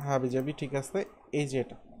হাবি জাবি, ঠিক আছে, এই যে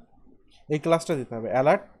এটা, এই ক্লাসটা দিতে হবে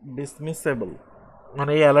অ্যালার্ট ডিসমিসেবল,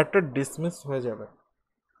 মানে এই অ্যালার্টটা ডিসমিস হয়ে যাবে।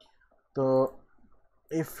 তো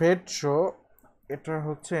এই ফেড শো, এটা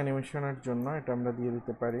হচ্ছে অ্যানিমেশনের জন্য, এটা আমরা দিয়ে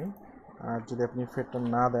দিতে পারি। আর যদি আপনি ফেডটা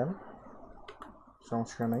না দেন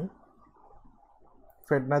সমস্যা নেই,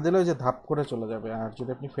 ফেড না দিলে ওই যে ধাপ করে চলে যাবে, আর যদি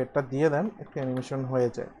আপনি ফেডটা দিয়ে দেন একটা অ্যানিমেশন হয়ে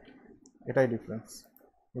যায়, এটাই ডিফারেন্স,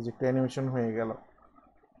 এই যে একটা অ্যানিমেশন হয়ে গেল।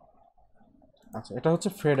 আচ্ছা, এটা হচ্ছে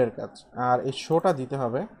ফেডের কাজ। আর এই শোটা দিতে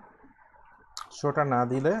হবে, শোটা না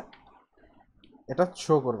দিলে এটা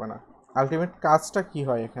শো করবে না। আলটিমেট কাজটা কি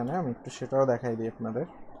হয় এখানে আমি একটু সেটাও দেখাই দিই আপনাদের।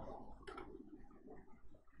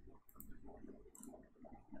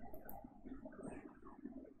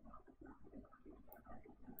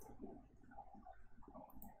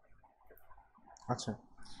 আচ্ছা,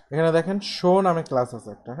 এখানে দেখেন শো নামে ক্লাস আছে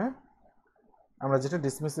একটা, হ্যাঁ, আমরা যেটা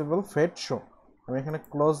ডিসমিসেবল ফেড শো, আমি এখানে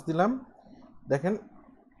ক্লোজ দিলাম, দেখেন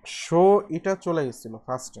শো এটা চলে গেছিল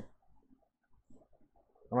ফার্স্টে,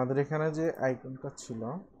 আমাদের এখানে যে আইকনটা ছিল,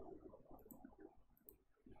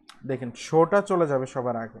 দেখেন শোটা চলে যাবে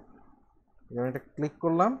সবার আগে, আমি এটা ক্লিক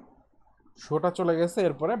করলাম, শোটা চলে গেছে,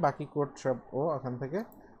 এরপরে বাকি কোড সব ও এখান থেকে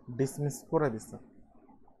ডিসমিস করে দিচ্ছে।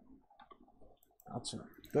 আচ্ছা,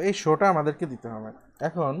 তো এই শোটা আমাদেরকে দিতে হবে।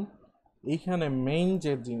 এখন এইখানে মেইন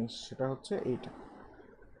যে জিনিস সেটা হচ্ছে এইটা,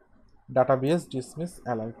 ডাটাবেস ডিসমিস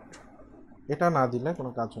অ্যালার্ট, এটা না দিলে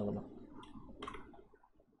কোনো কাজ হবে না।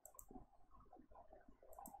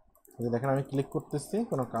 এই যে দেখেন আমি ক্লিক করতেছি,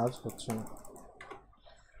 কোনো কাজ হচ্ছে না।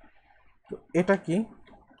 তো এটা কি,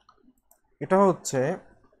 এটা হচ্ছে,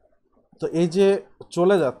 তো এই যে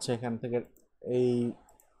চলে যাচ্ছে এখান থেকে এই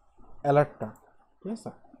অ্যালার্টটা, ঠিক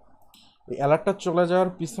আছে, এই অ্যালার্টটা চলে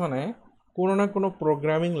যাওয়ার পিছনে কোনো না কোনো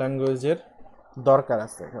প্রোগ্রামিং ল্যাঙ্গুয়েজের দরকার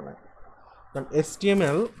আছে এখানে। কারণ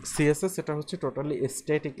HTML CSS এটা হচ্ছে টোটালি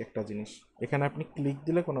স্ট্যাটিক একটা জিনিস, এখানে আপনি ক্লিক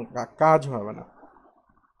দিলে কোনো কাজ হবে না,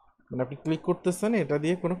 মানে আপনি ক্লিক করতেছেন, এটা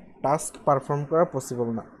দিয়ে কোনো টাস্ক পারফর্ম করা পসিবল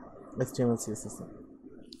না HTML CSS এ।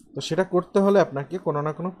 তো সেটা করতে হলে আপনাকে কোনো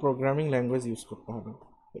না কোনো প্রোগ্রামিং ল্যাঙ্গুয়েজ ইউজ করতে হবে।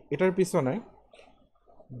 এটার পিছনে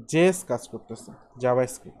জেএস কাজ করতেছে,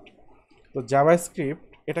 জাভাস্ক্রিপ্ট। তো জাভাস্ক্রিপ্ট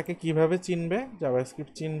এটাকে কিভাবে চিনবে,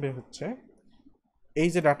 জাভাস্ক্রিপ্ট চিনবে হচ্ছে এই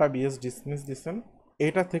যে ডাটা বিএস ডিসমিস দিছেন,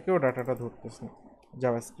 এটা থেকেও ডাটাটা ধরতেছে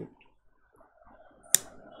জাভাস্ক্রিপ্ট।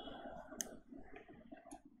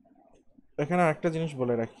 এখানে আরেকটা জিনিস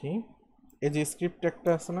বলে রাখি, এই যে স্ক্রিপ্ট একটা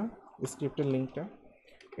আছে না, স্ক্রিপ্টের লিঙ্কটা,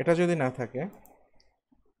 এটা যদি না থাকে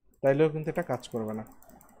তাইলেও কিন্তু এটা কাজ করবে না,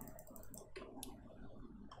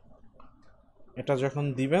 এটা যখন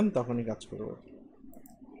দিবেন তখনই কাজ করবে।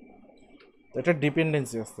 এটা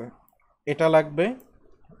ডিপেন্ডেন্সি আছে, এটা লাগবে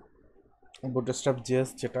বুটস্ট্র্যাপ জেএস,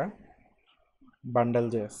 যেটা বান্ডেল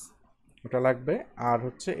জেএস, এটা লাগবে। আর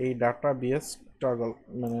হচ্ছে এই ডাটা বিএস টগল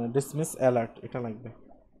মানে ডিসমিস অ্যালার্ট, এটা লাগবে,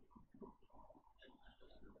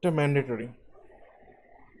 এটা ম্যান্ডেটরি,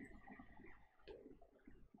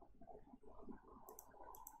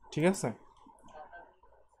 ঠিক আছে।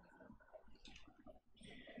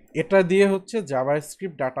 এটা দিয়ে হচ্ছে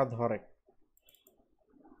জাভাস্ক্রিপ্ট ডাটা ধরে।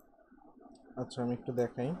 আচ্ছা, আমি একটু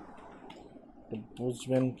দেখাই,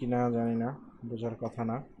 বুঝবেন কি না জানি না, বোঝার কথা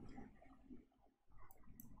না।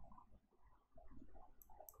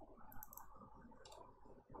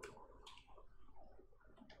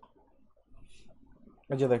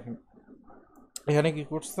 এই যে দেখেন এখানে কি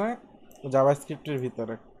করছে, জাভাস্ক্রিপ্টের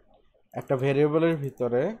ভিতরে একটা ভেরিয়েবলের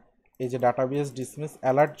ভিতরে এই যে ডাটাবেস ডিসমিস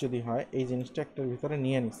অ্যালার্ট যদি হয়, এই জিনিসটা একটার ভিতরে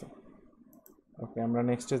নিয়ে নিছে। ওকে, আমরা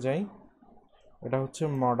নেক্সটে যাই। এটা হচ্ছে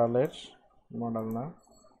মডেলের, মডেল না,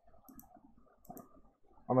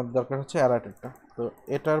 আমাদের দরকার হচ্ছে অ্যালার্ট একটা। তো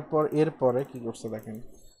এটার পর এরপরে কি করছে দেখেন,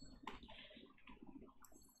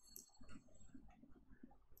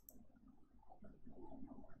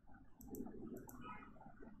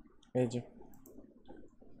 এই যে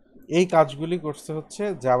এই কাজগুলি করছে হচ্ছে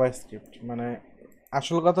জাভাস্ক্রিপ্ট। মানে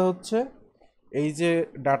আসল কথা হচ্ছে এই যে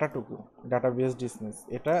ডাটাটুকু, ডাটা বেস ডিসটেন্স,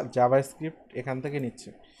 এটা জাভাস্ক্রিপ্ট এখান থেকে নিচ্ছে।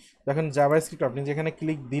 এখন জাভাস্ক্রিপ্ট আপনি যেখানে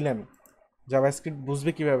ক্লিক দিলেন, জাভাস্ক্রিপ্ট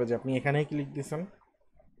বুঝবে কিভাবে যে আপনি এখানেই ক্লিক দিয়েছেন?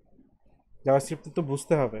 জাভাস্ক্রিপ্ট তো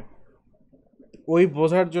বুঝতে হবে। ওই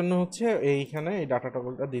বোঝার জন্য হচ্ছে এইখানে এই ডাটা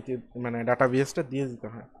টগলটা দিতে, মানে ডাটা বেসটা দিয়ে দিতে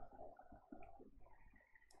হয়।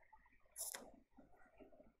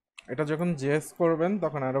 এটা যখন জেএস করবেন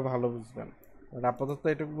তখন আরো ভালো বুঝবেন। আর আপাতত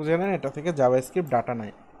এটুকু বুঝে নেন, এটা থেকে জাভাস্ক্রিপ্ট ডাটা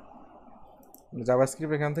নেয়।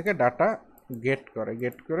 জাভাস্ক্রিপ্ট এখান থেকে ডাটা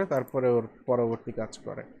গেট করে তারপরে ওর পরবর্তী কাজ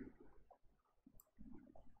করে।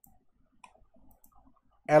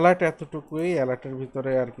 অ্যালার্ট এতটুকুই, অ্যালার্টের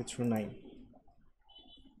ভিতরে আর কিছু নাই।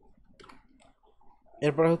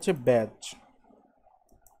 এরপরে হচ্ছে ব্যাজ।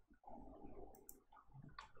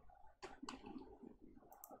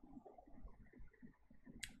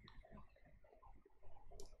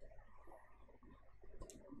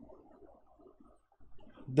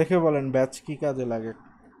 দেখে বলেন ব্যাজ কি কাজে লাগে?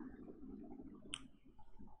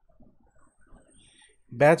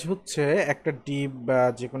 ব্যাজ হচ্ছে একটা ডিপ বা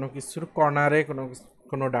যে কোনো কিছুর কর্নারে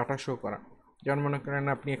কোনো ডাটা শো করা। যেমন মনে করেন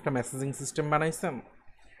আপনি একটা মেসেজিং সিস্টেম বানাইছেন,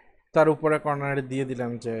 তার উপরে কর্নারে দিয়ে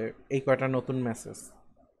দিলাম যে এই কয়টা নতুন মেসেজ।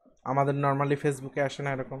 আমাদের নর্মালি ফেসবুকে আসে না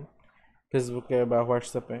এরকম? ফেসবুকে বা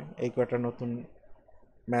হোয়াটসঅ্যাপে এই কয়টা নতুন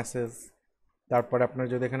মেসেজ। তারপরে আপনার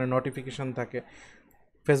যদি এখানে নোটিফিকেশন থাকে,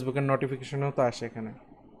 ফেসবুকের নোটিফিকেশনও তো আসে এখানে।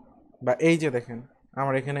 বা এই যে দেখেন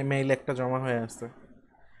আমার এখানে মেইল একটা জমা হয়ে আছে,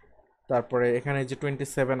 তারপরে এখানে যে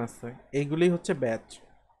 27 আছে, এইগুলি হচ্ছে ব্যাচ।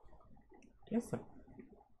 ঠিক আছে?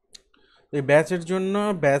 এই ব্যাচের জন্য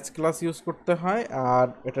ব্যাচ ক্লাস ইউজ করতে হয়, আর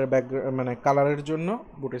এটার ব্যাকগ্রাউন্ড মানে কালারের জন্য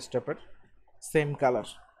বুটস্ট্র্যাপের সেম কালার।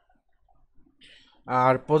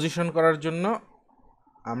 আর পজিশন করার জন্য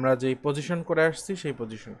আমরা যেই পজিশন করে আসছি সেই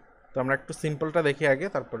পজিশন। তো আমরা একটু সিম্পলটা দেখি আগে,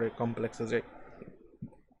 তারপরে কমপ্লেক্সে যাই।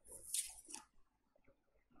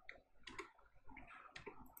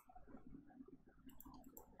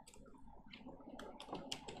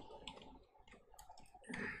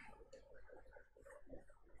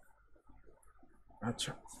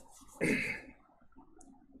 আচ্ছা,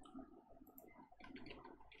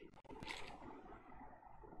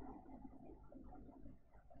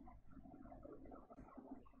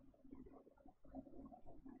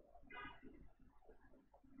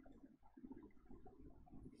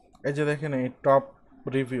 এই যে দেখেন এই টপ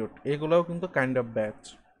রিভিউড, এগুলোও কিন্তু কাইন্ড অফ ব্যাচ।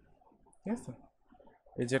 ঠিক আছে?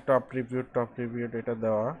 এই যে টপ রিভিউড এটা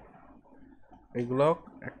দেওয়া, এগুলোও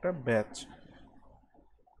একটা ব্যাচ।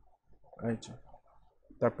 এই যে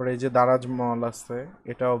তারপরে এই যে দারাজ মল আছে,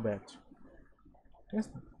 এটাও ব্যাচ। ঠিক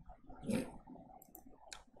আছে?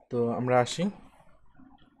 তো আমরা আসি,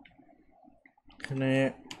 এখানে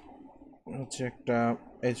হচ্ছে একটা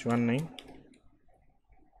H1 নেই,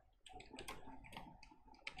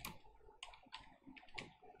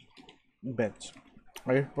 ব্যাচ।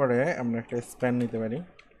 এরপরে আমরা একটা স্প্যান নিতে পারি।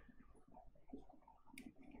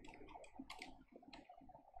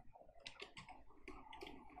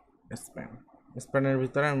 স্প্যান, স্প্যানের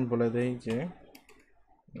ভিতরে আমি বলে দিই যে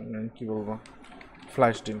কি বলবো,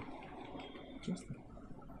 ফ্ল্যাশ ডিল। ঠিক আছে?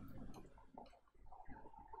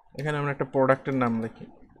 এখানে আমরা একটা প্রোডাক্টের নাম লিখি,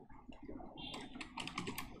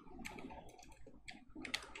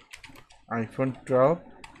 আইফোন 12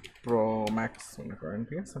 প্রো ম্যাক্স মনে করেন।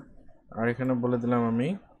 ঠিক আছে? আর এখানে বলে দিলাম আমি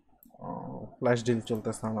ফ্ল্যাশ ডিল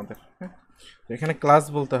চলতেছে আমাদের। হ্যাঁ, তো এখানে ক্লাস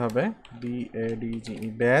বলতে হবে BADG,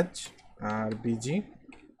 ব্যাজ। আর BG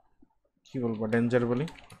কি বলবো, ডেঞ্জার বলি,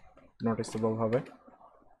 নোটিসেবল হবে।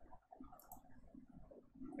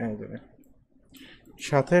 এই যে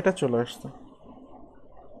সাথে এটা চলে আসছে,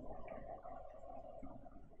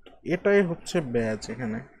 এটাই হচ্ছে ব্যাজ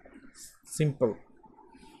এখানে, সিম্পল।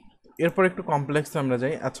 এরপর একটু কমপ্লেক্সে আমরা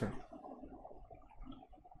যাই। আচ্ছা,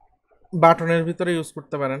 বাটনের ভিতরে ইউজ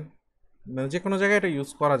করতে পারেন, মানে যে কোনো জায়গায় এটা ইউজ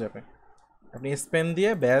করা যাবে। আপনি স্পেন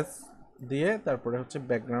দিয়ে ব্যাজ দিয়ে তারপরে হচ্ছে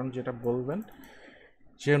ব্যাকগ্রাউন্ড যেটা বলবেন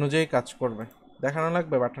সে অনুযায়ী কাজ করবে। দেখানো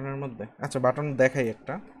লাগবে বাটনের মধ্যে? আচ্ছা, বাটন দেখাই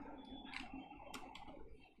একটা।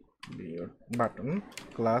 বাটন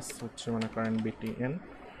ক্লাস হচ্ছে মনে করেন বিটিএন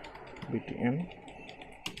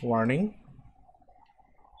ওয়ার্নিং।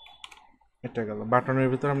 এটা গেল বাটনের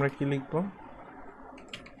ভিতর। আমরা কি লিখবো?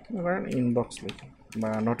 ধরেন ইনবক্স লিখি বা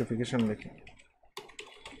নোটিফিকেশন লিখি,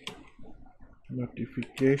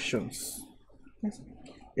 নোটিফিকেশনস।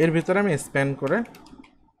 এর ভিতরে আমি স্প্যান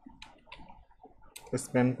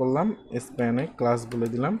করলাম, স্প্যানে ক্লাস বলে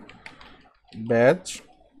দিলাম ব্যাচ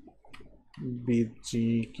বিজি,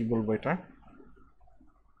 কি বলবো এটা,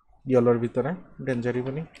 ইয়েলোর ভিতরে ডেঞ্জারই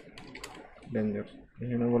বলি, ডেঞ্জার।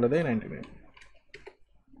 এখানে বলে দেয় 99।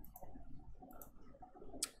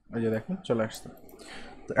 এই যে দেখুন চলে আসছে।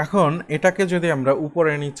 তো তো এখন এটাকে যদি আমরা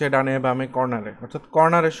উপরে নিচে ডানে বামে কর্নারে অর্থাৎ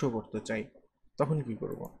কর্নারে শো করতে চাই তখন কি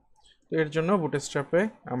করব? তো এর জন্য বুটস্ট্র্যাপে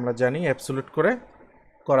আমরা জানি অ্যাবসলিউট করে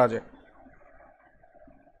করা যায়।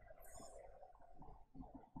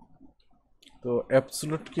 তো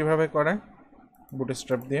অ্যাবসলিউট কিভাবে করে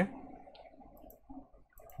বুটস্ট্র্যাপ দিয়ে?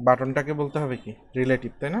 বাটনটাকে বলতে হবে কি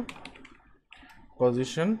রিলেটিভ, তাই না?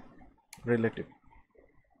 Position relative.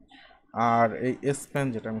 আর এই স্প্যান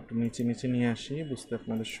যেটা আমি একটু নিচে নিচে নিয়ে আসি বুঝতে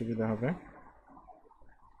আপনাদের সুবিধা হবে।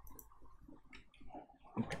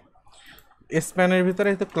 স্প্যানের ভিতরে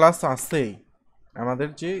তো ক্লাস আছেই, আমাদের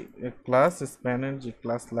যে ক্লাস স্প্যানের যে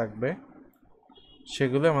ক্লাস লাগবে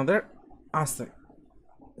সেগুলো আমাদের আছে,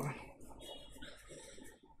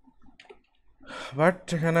 বাট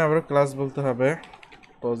এখানে আবার ক্লাস বলতে হবে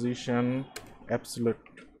পজিশন অ্যাবসলিউট,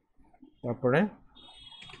 তারপরে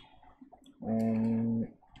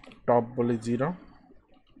টপ বলি 0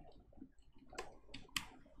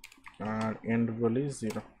 আর এন্ড বলি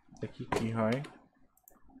 0। দেখি কি হয়।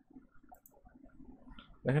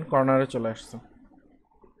 দেখেন কর্নারে চলে আসছে,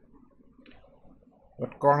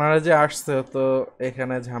 বাট কর্নারে যে আসছে তো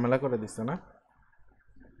এখানে ঝামেলা করে দিচ্ছে না,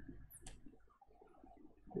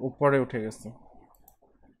 উপরে উঠে গেছে।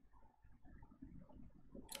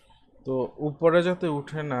 তো উপরে যাতে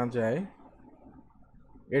উঠে না যায়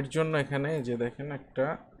এর জন্য এখানে যে দেখেন একটা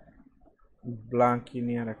ব্লাঙ্কি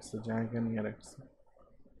নিয়ে রাখছে, জায়গা নিয়ে রাখছে।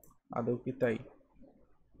 আদৌ কি তাই?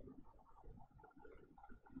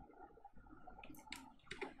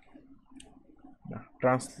 না,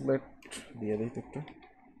 ট্রান্সলেট দিয়ে দিই তো একটু,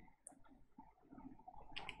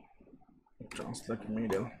 ট্রান্সলেট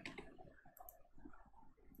মিডল।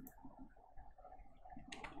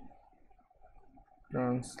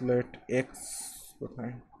 ট্রান্সলেট এক্স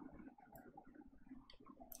কোথায়?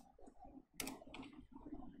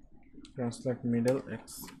 Translate middle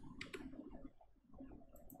x,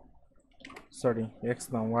 sorry x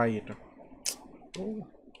না ওয়াই এটা।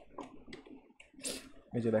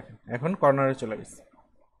 এই যে দেখেন এখন কর্নারে চলে গেছে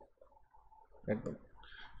একদম।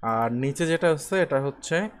 আর নিচে যেটা হচ্ছে এটা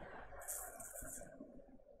হচ্ছে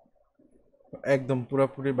একদম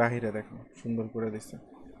পুরোপুরি বাহিরে, দেখেন সুন্দর করে দিচ্ছে।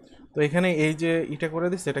 তো এখানে এই যে এটা করে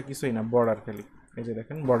দিচ্ছে এটা কিছুই না, বর্ডার খালি। এই যে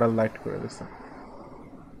দেখেন বর্ডার লাইট করে দিচ্ছে।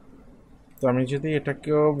 তো আমি যদি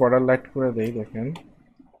এটাকেও বর্ডার লাইট করে দেই, দেখেন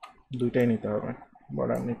দুইটাই নিতে হবে,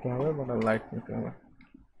 বর্ডার নিতে হবে, বর্ডার লাইট নিতে হবে।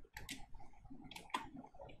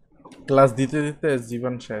 ক্লাস দিতে দিতে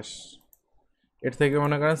জীবন শেষ। এর থেকে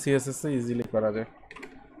মনে করেন সিএসএস এ ইজিলি করা যায়।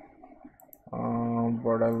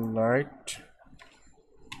 বর্ডার লাইট,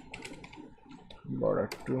 বর্ডার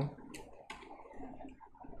টু,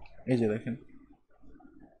 এই যে দেখেন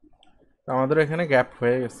আমাদের এখানে গ্যাপ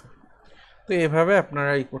হয়ে গেছে। তো এভাবে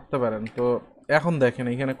আপনারা ই করতে পারেন। তো এখন দেখেন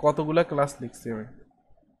এখানে কতগুলা ক্লাস লিখছি আমি,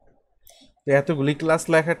 তো এতগুলি ক্লাস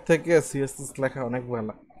লেখার থেকে সিএসএস লেখা অনেক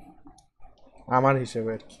ভালো আমার হিসেবে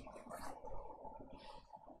আর কি।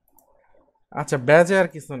 আচ্ছা, ব্যাজে আর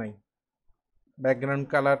কিছু নাই। ব্যাকগ্রাউন্ড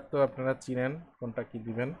কালার তো আপনারা চিনেন কোনটা কি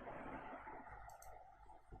দিবেন।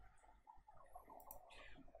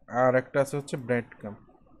 আর একটা আছে হচ্ছে ব্রেড ক্রাম্ব।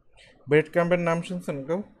 ব্রেড ক্রাম্বের নাম শুনছেন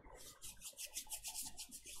কেউ?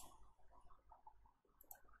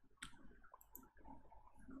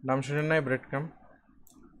 নাম শুনেন নাই ব্রেড ক্রাম্ব?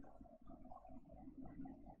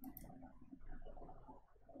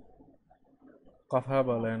 কথা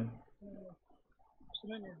বলেন।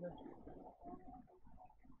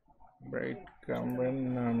 ব্রেড ক্রাম্বের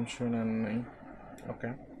নাম শুনেন নাই? ওকে,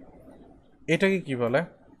 এটাকে কি বলে?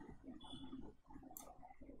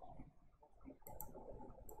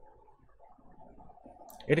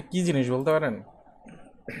 এটা কি জিনিস বলতে পারেন?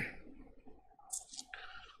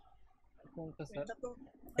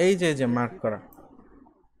 এই যে যে মার্ক করা,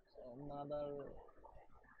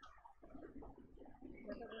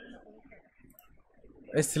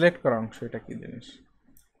 এই সিলেক্ট করা অংশ, এটা কি জিনিস?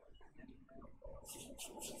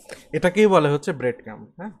 এটাকেই বলে হচ্ছে ব্রেড ক্রাম্ব।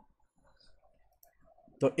 হ্যাঁ,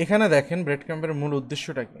 তো এখানে দেখেন ব্রেড ক্রাম্বের মূল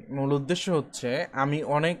উদ্দেশ্যটা কি? মূল উদ্দেশ্য হচ্ছে আমি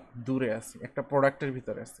অনেক দূরে আছি, একটা প্রোডাক্টের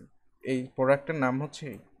ভিতরে আছি, এই প্রোডাক্টের নাম হচ্ছে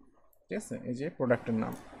এই, ঠিক আছে, এই যে প্রোডাক্টের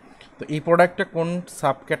নাম। তো এই প্রোডাক্টটা কোন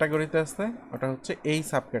সাব ক্যাটাগরিতে আছে? ওটা হচ্ছে এই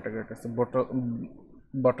সাব ক্যাটাগরিতে আছে,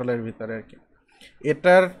 বটলের ভিতরে আর কি।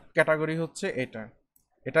 এটার ক্যাটাগরি হচ্ছে এটা,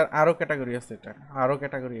 এটার আরও ক্যাটাগরি আছে, এটা আরও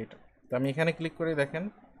ক্যাটাগরি এটা। তো আমি এখানে ক্লিক করে দেখেন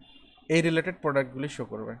এই রিলেটেড প্রোডাক্টগুলি শো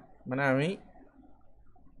করবে, মানে আমি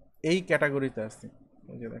এই ক্যাটাগরিতে আছি।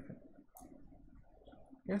 এই যে দেখেন,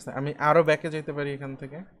 ঠিক আছে, আমি আরও ব্যাকে যেতে পারি এখান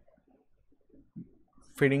থেকে।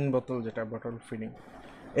 ফিডিং বোতল, যেটা বটল ফিডিং,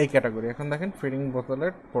 এই ক্যাটাগরি। এখন দেখেন ফিডিং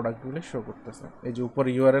বোতলের প্রোডাক্টগুলি শো করতেছে, এই যে উপর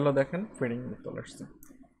ইউআরএলও দেখেন ফিডিং বোতল আসছে।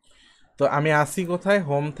 তো তো আমি আসি কোথায়,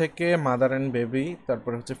 হোম থেকে মাদার অ্যান্ড বেবি,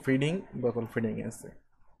 তারপরে হচ্ছে ফিডিং, বোতল ফিডিং আছে।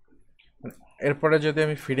 এরপরে যদি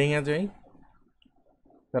আমি ফিডিংয়ে যাই,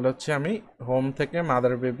 তাহলে হচ্ছে আমি হোম থেকে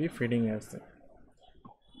মাদার বেবি ফিডিংয়ে আছে।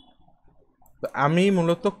 তো আমি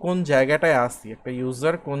মূলত কোন জায়গাটায় আসি, একটা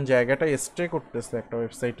ইউজার কোন জায়গাটায় স্টে করতেছে একটা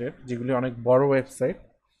ওয়েবসাইটের, যেগুলি অনেক বড় ওয়েবসাইট,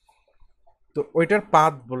 তো ওইটার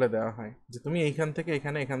পাথ বলে দেওয়া হয় যে তুমি এইখান থেকে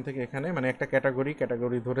এখানে, এখান থেকে এখানে, মানে একটা ক্যাটাগরি,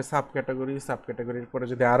 ক্যাটাগরি ধরে সাব ক্যাটাগরি, সাব ক্যাটাগরির পরে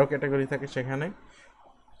যদি আরও ক্যাটাগরি থাকে সেখানে,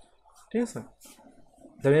 ঠিক আছে।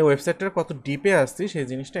 তো আমি ওয়েবসাইটটার কত ডিপে আসছি সেই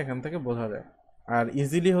জিনিসটা এখান থেকে বোঝা যায়। আর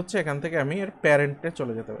ইজিলি হচ্ছে এখান থেকে আমি এর প্যারেন্টে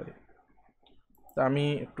চলে যেতে পারি। তো আমি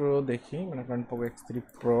একটু দেখি, মানে কারণ পোকো X3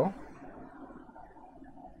 Pro,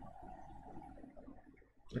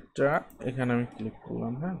 এটা এখানে আমি ক্লিক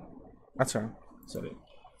করলাম, হ্যাঁ। আচ্ছা, সরি,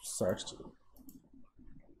 সার্চ।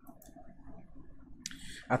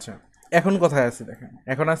 আচ্ছা, এখন কোথায় আছি দেখেন,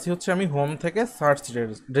 এখন আছি হচ্ছে আমি হোম থেকে সার্চ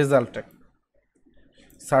রেজাল্টে,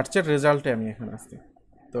 সার্চের রেজাল্টে আমি এখন আসছি।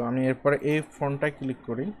 তো আমি এরপরে এই ফোনটায় ক্লিক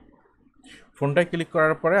করি, ফোনটায় ক্লিক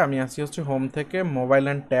করার পরে আমি আসি হচ্ছে হোম থেকে মোবাইল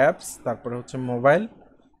অ্যান্ড ট্যাবস, তারপরে হচ্ছে মোবাইল,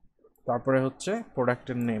 তারপরে হচ্ছে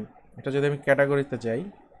প্রোডাক্টের নেম। এটা যদি আমি ক্যাটাগরিতে যাই,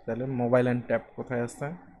 তাহলে মোবাইল অ্যান্ড ট্যাব কোথায় আছে,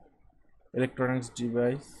 ইলেকট্রনিক্স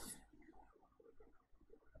ডিভাইস,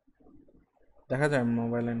 দেখা যায়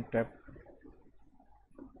মোবাইল অ্যান্ড ট্যাব।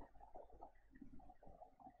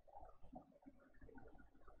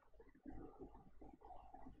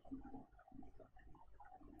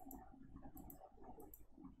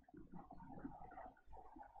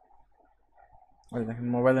 ওই দেখেন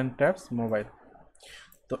মোবাইল অ্যান্ড ট্যাবস, মোবাইল।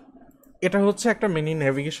 তো এটা হচ্ছে একটা মিনি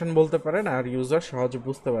নেভিগেশন বলতে পারেন, আর ইউজার সহজে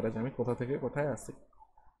বুঝতে পারে যে আমি কোথা থেকে কোথায় আছি।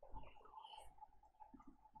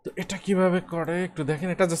 তো এটা কিভাবে করে একটু দেখেন,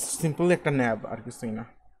 এটা জাস্ট সিম্পলি একটা ন্যাব, আর কিছুই না।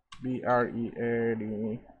 BREAD,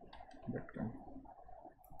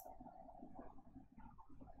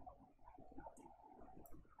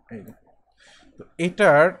 এই যে। তো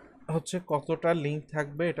এটার হচ্ছে কতটা লিঙ্ক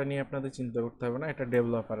থাকবে এটা নিয়ে আপনাদের চিন্তা করতে হবে না, এটা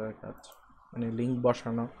ডেভেলপারের কাজ, মানে লিঙ্ক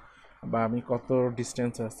বসানো বা আমি কত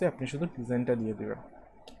ডিস্টেন্স আছে, আপনি শুধু ডিজাইনটা দিয়ে দেবেন।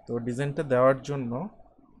 তো ডিজাইনটা দেওয়ার জন্য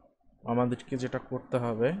আমাদেরকে যেটা করতে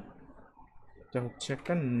হবে, এটা হচ্ছে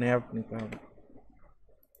একটা ন্যাব নিতে হবে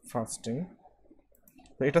ফার্স্টে।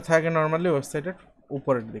 তো এটা থাকে নর্মালি ওয়েবসাইটের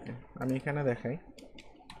উপরের দিকে, আমি এখানে দেখাই।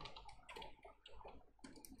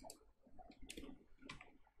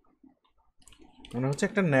 মানে হচ্ছে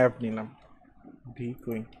একটা ন্যাব নিলাম,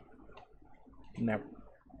 কুইন ন্যাব।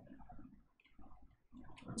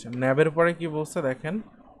 আচ্ছা, ন্যাবের পরে কি বলছে দেখেন,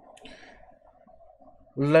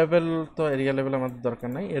 লেভেল, তো এরিয়া লেভেল আমাদের দরকার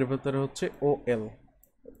নাই, এর ভেতরে হচ্ছে OL।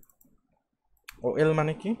 OL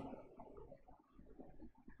মানে কি,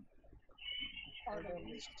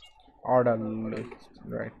 order list,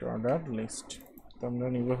 right, order list. তো আমরা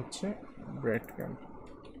নিব হচ্ছে ব্রেড ক্রাম্ব।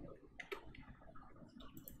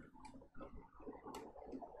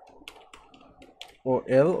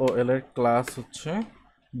 OL এর ক্লাস হচ্ছে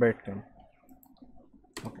ব্রেড ক্রাম্ব।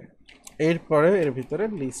 ওকে, এরপরে এর ভিতরে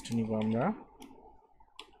লিস্ট নিব আমরা,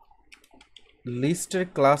 লিস্টের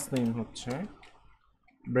ক্লাস নেম হচ্ছে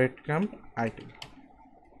ব্রেডক্রাম্ব আইটেম।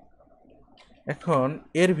 এখন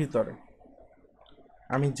এর ভিতরে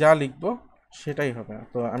আমি যা লিখব সেটাই হবে।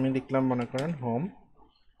 তো আমি লিখলাম মনে করেন হোম,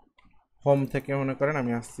 হোম থেকে মনে করেন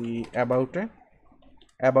আমি আসি অ্যাবাউটে,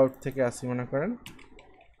 অ্যাবাউট থেকে আসি মনে করেন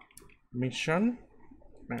মিশন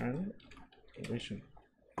অ্যান্ড ভিশন।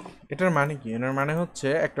 এটার মানে কি, এটার মানে হচ্ছে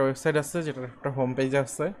একটা ওয়েবসাইট আছে যেটার একটা হোম পেজ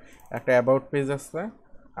আছে, একটা অ্যাবাউট পেজ আছে,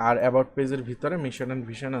 আর অ্যাবাউট পেজের ভিতরে মিশন অ্যান্ড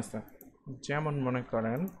ভিশন আছে। যেমন মনে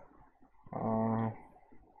করেন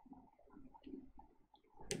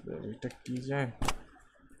এটা কি যায়,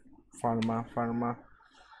 ফার্মা, ফার্মা,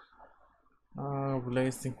 ভুলে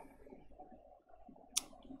গেছি।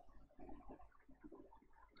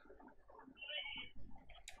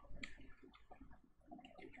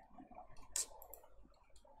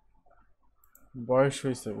 বয়স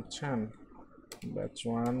হয়েছে বুঝছেন, ব্যাচ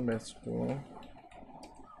 1, ব্যাচ 2,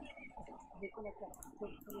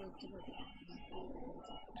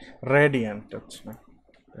 রেডিয়েন্ট, আচ্ছা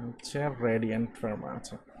হচ্ছে রেডিয়েন্ট ফার্মা।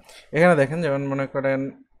 আচ্ছা, এখানে দেখেন যেমন মনে করেন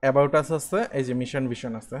অ্যাবাউট আস আছে, এই যে মিশন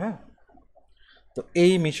ভিশন আছে, হ্যাঁ। তো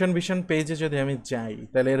এই মিশন ভিশন পেজে যদি আমি যাই,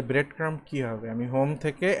 তাহলে এর ব্রেড ক্রাম্ব কি হবে, আমি হোম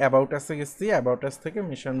থেকে অ্যাবাউট আসে গেছি, অ্যাবাউট আস থেকে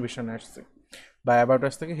মিশন ভিশন আসছি, বা অ্যাবাউট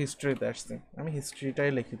আস থেকে হিস্ট্রিতে আসছি। আমি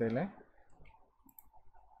হিস্ট্রিটাই লিখি তাইলে,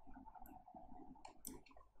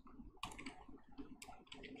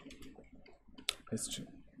 হিস্ট্রি।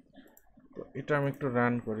 তো এটা আমি একটু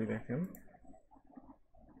রান করি, দেখেন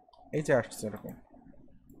এই যে আসছে এরকম।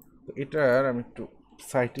 তো এটার আমি একটু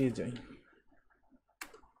সাইটেই যাই,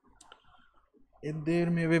 এদের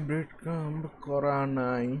মেবি ব্রেড ক্রাম্ব করা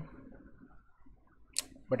নাই।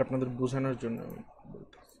 বাট আপনাদের বোঝানোর জন্য আমি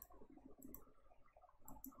বলতেছি।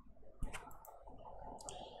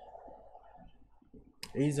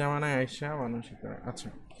 এই জামানায় আইসা মানুষ করে। আচ্ছা,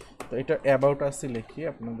 তো এটা অ্যাবাউট আসি লিখি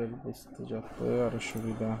আপনাদের বুঝতে যত আরো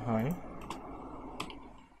সুবিধা হয়।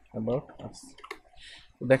 অ্যাবাউট আস,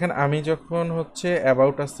 দেখেন আমি যখন হচ্ছে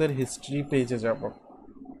অ্যাবাউট আসের হিস্ট্রি পেজে যাব,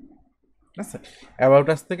 আচ্ছা, অ্যাবাউট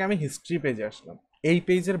আস থেকে আমি হিস্ট্রি পেজে আসলাম, এই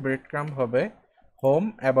পেজের ব্রেড ক্রাম্ব হবে হোম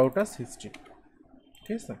অ্যাবাউট আস হিস্ট্রি।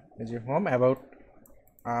 ঠিক আছে, এই যে home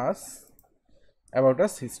us about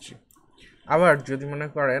us history. আবার যদি মনে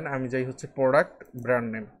করেন আমি যাই হচ্ছে প্রোডাক্ট ব্র্যান্ড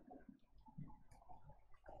নেম,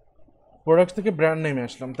 প্রোডাক্ট থেকে ব্র্যান্ড নেমে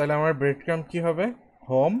আসলাম, তাহলে আমার ব্রেড ক্রাম্ব কি হবে?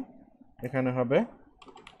 হোম, এখানে হবে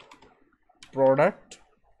প্রোডাক্ট,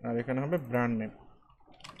 আর এখানে হবে ব্র্যান্ড নেম।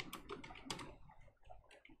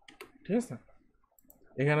 ঠিক আছে,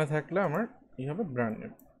 এখানে থাকলে আমার এই হবে ব্র্যান্ড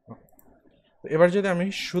নেম। তো এবার যদি আমি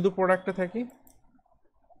শুধু প্রোডাক্টে থাকি,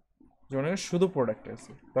 যেমন শুধু প্রোডাক্টে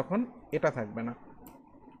আছে, তখন এটা থাকবে না,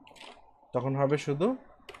 তখন হবে শুধু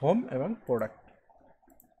হোম এবং প্রোডাক্ট।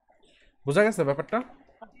 বোঝা গেছে ব্যাপারটা?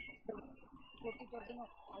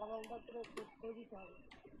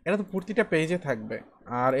 এটা তো প্রতিটা পেজে থাকবে,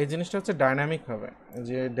 আর এই জিনিসটা হচ্ছে ডাইনামিক হবে,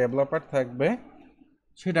 যে ডেভেলপার থাকবে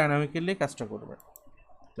সে ডাইনামিক্যালি কাজটা করবে।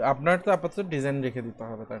 তো আপনার তো আপাতত ডিজাইন রেখে দিতে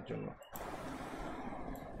হবে তার জন্য।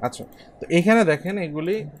 আচ্ছা, তো এখানে দেখেন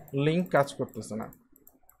এগুলি লিঙ্ক কাজ করতেছে না।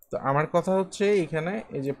 তো আমার কথা হচ্ছে এখানে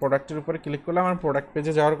এই যে প্রোডাক্টের উপরে ক্লিক করলে আমার প্রোডাক্ট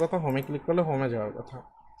পেজে যাওয়ার কথা, হোমে ক্লিক করলে হোমে যাওয়ার কথা।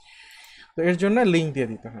 তো এর জন্য লিঙ্ক দিয়ে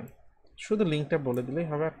দিতে হয়, শুধু লিঙ্কটা বলে দিলেই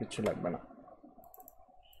হবে, আর কিছু লাগবে না।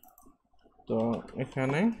 তো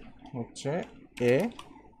এখানে হচ্ছে এ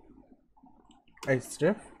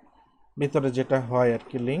স্টেপ ভিতরে যেটা হয় আর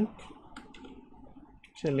কি লিঙ্ক,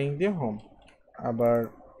 সে লিঙ্ক দিয়ে হোম। আবার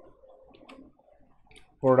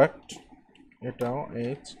প্রোডাক্ট, এটাও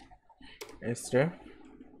এইচ স্টেপ,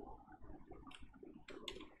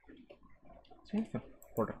 ঠিক আছে,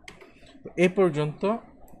 প্রোডাক্ট। তো এই পর্যন্ত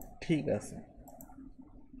ঠিক আছে,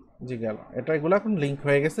 জি গেল, এটা এগুলো এখন লিঙ্ক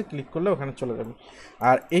হয়ে গেছে, ক্লিক করলে ওখানে চলে যাবে।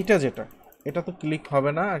 আর এইটা যেটা, এটা তো ক্লিক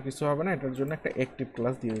হবে না আর কিছু হবে না, এটার জন্য একটা অ্যাক্টিভ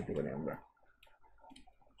ক্লাস দিয়ে দিতে পারি আমরা,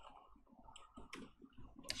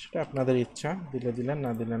 সেটা আপনাদের ইচ্ছা, দিলে দিলেন,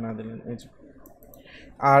 না দিলে না দিলেন, এই যে।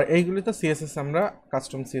 আর এইগুলি তো সিএসএস আমরা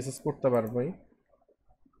কাস্টম সিএসএস করতে পারবোই,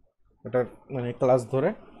 এটার মানে ক্লাস ধরে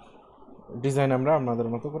ডিজাইন আমরা আপনাদের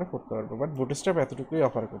মতো করে করতে পারবো, বাট বুটস্ট্র্যাপ এতটুকুই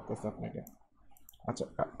অফার করতেছে আপনাকে। আচ্ছা,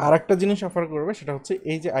 আর একটা জিনিস অফার করবে, সেটা হচ্ছে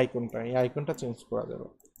এই যে আইকনটা, এই আইকনটা চেঞ্জ করা যাবে।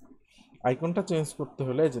 আইকনটা চেঞ্জ করতে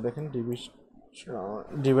হলে যে দেখেন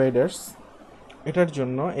ডিভাইডার্স, এটার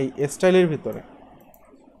জন্য এই স্টাইলের ভিতরে,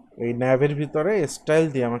 এই ন্যাভের ভিতরে স্টাইল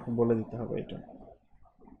দিয়ে আমাকে বলে দিতে হবে এটা,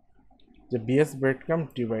 যে বিএস ব্রেডক্রাম্ব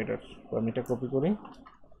ডিভাইডার। তো আমি এটা কপি করি,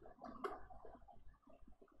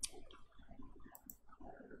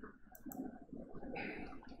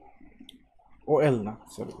 ওএল না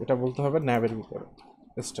সরি, এটা বলতে হবে ন্যাভের ভিতরে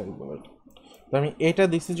স্টাইল বলে। তো আমি এটা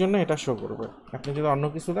দিচ্ছি জন্য এটা শো করবে, আপনি যদি অন্য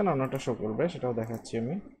কিছু দেন অন্যটা শো করবে, সেটাও দেখাচ্ছি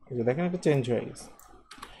আমি। এই যে দেখেন এটা চেঞ্জ হয়ে গেছে।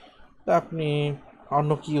 তা আপনি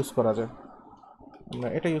অন্য কি ইউজ করা যায়, আমরা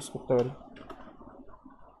এটা ইউজ করতে পারি,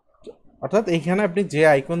 অর্থাৎ এইখানে আপনি যে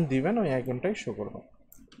আইকন দিবেন ওই আইকনটাই শো করবে,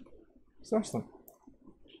 বুঝতে পারছেন?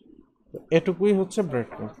 তো এটুকুই হচ্ছে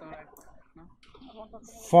ব্রেডক্রাম্ব।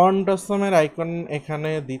 ফন্ট অসমের আইকন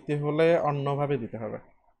এখানে দিতে হলে অন্যভাবে দিতে হবে,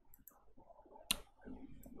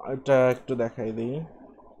 এটা একটু দেখাই দিই,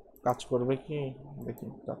 কাজ করবে কি দেখি,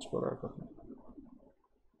 কাজ করার কথা।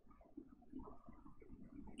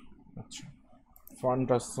 আচ্ছা, ফন্ট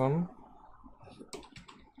অসম,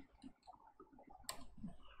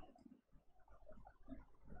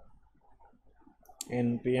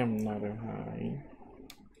 এনপিএম না রে ভাই,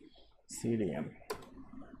 সিরিয়াল,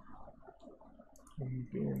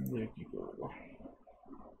 এনপিএম দিয়ে কি করবো?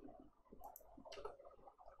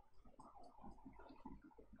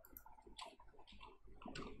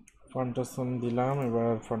 ফন্টাসন দিলাম,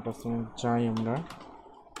 এবার ফন্টাসন চাই আমরা,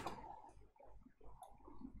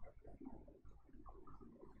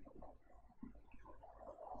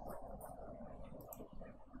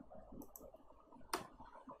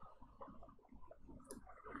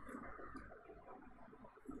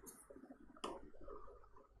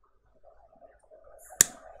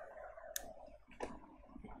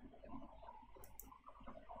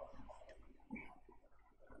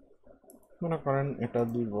 মনে করেন এটা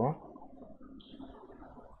দিব।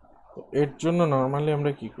 তো এর জন্য নর্মালি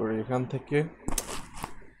আমরা কি করি, এখান থেকে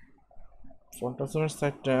ফন্টাসনের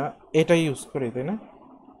সাইডটা এটা ইউজ করি, তাই না?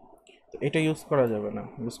 তো এটা ইউজ করা যাবে না,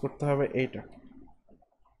 ইউজ করতে হবে এইটা।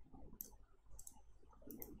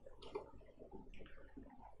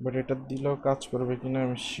 বাট এটা দিলেও কাজ করবে কিনা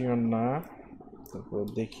আমি শিওর না। তারপর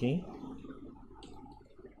দেখি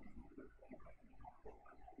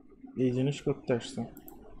এই জিনিস করতে আসছে।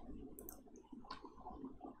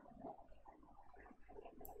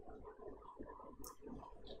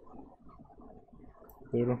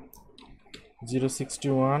 বেরো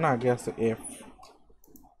 061 আগে আছে এফ।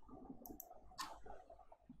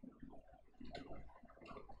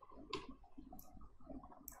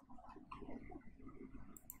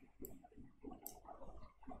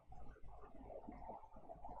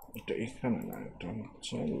 এটা এখানে না, এটা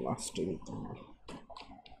হচ্ছে লাস্টে দিতে হবে।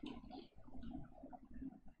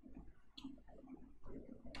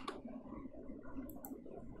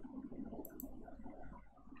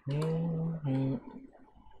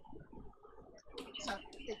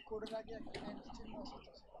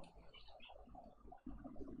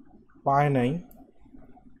 পায় নাই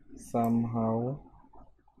সামহাউ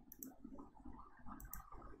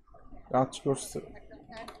কাজ করছে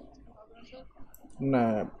না,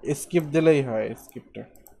 স্কিপ দিলেই হয়। স্কিপটা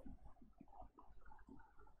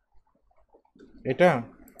এটা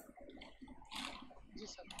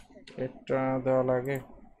এটা দেওয়া লাগে,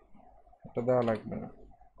 এটা দেওয়া লাগবে না।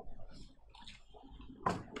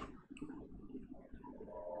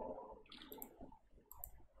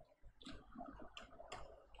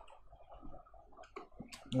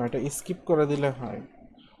 এটা স্কিপ করে দিলে হয়,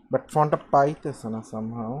 বাট ফন্টটা পাইতেছে না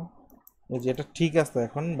সামহাউ। এই যে এটা ঠিক আছে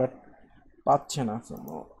এখন, বাট পাচ্ছে না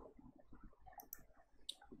সামহাউ।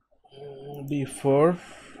 বিফোর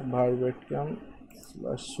ভার্বেটকাম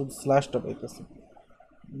স্ল্যাশ, শুধু স্ল্যাশটা পাইতেছে,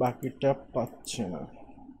 বাকিটা পাচ্ছে না।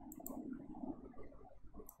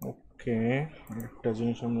 ওকে, একটা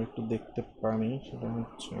জিনিস আমরা একটু দেখতে পারি, সেটা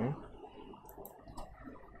হচ্ছে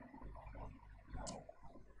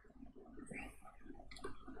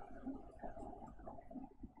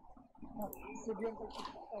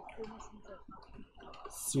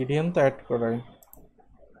সিডিএন তো অ্যাড করাই।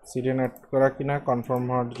 সিডিএন অ্যাড করা কিনা কনফার্ম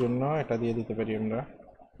হওয়ার জন্য এটা দিয়ে দিতে পারি আমরা।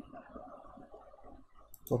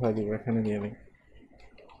 কোথায় দিব? এখানে দিয়ে দিই।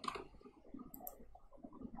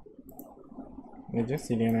 এই যে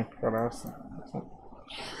সিডিএন অ্যাড করা আছে।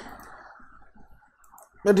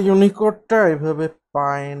 বাট ইউনিকোডটা এইভাবে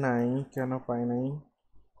পায় নাই, কেন পায় নাই?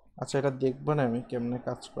 আচ্ছা, এটা দেখবো না আমি কেমনে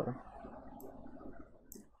কাজ করে।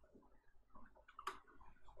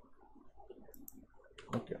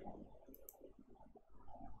 ওকে,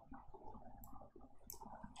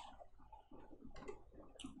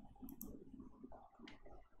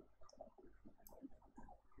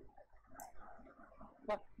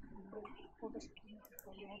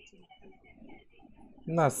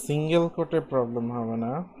 না সিঙ্গেল কোটে প্রবলেম হবে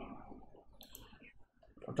না,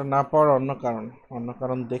 ওটা না পাওয়ার অন্য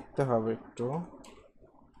কারণ দেখতে হবে একটু।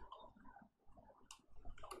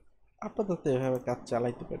 আপাতত এভাবে কাজ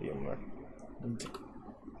চালাইতে পারি আমরা,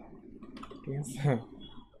 ঠিক আছে?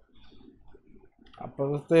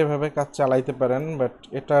 আপাতত এভাবে কাজ চালাইতে পারেন, বাট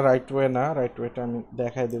এটা রাইট ওয়ে না। রাইট ওয়েটা আমি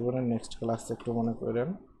দেখাই দেবো না নেক্সট ক্লাসে, একটু মনে করেন।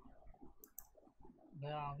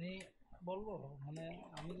 আমি বলবো, মানে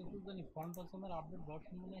আমি যতদূর জানি ফন্ট অসমের আপডেট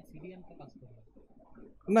ভার্সন মানে সিডিএন কাজ করে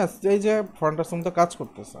না, এই যে ফন্টাসম তো কাজ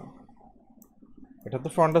করতেছে, এটা তো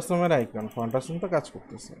ফন্টাসমের আইকন, ফন্টাসম তো কাজ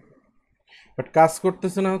করতেছে, বাট কাজ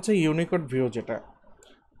করতেছে না হচ্ছে ইউনিকোড ভিউ যেটা।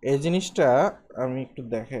 এই জিনিসটা আমি একটু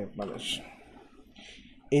দেখাই আপনাদের।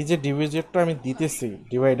 এই যে ডিভিজেটটা আমি দিতেছি,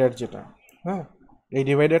 ডিভাইডার যেটা, হ্যাঁ, এই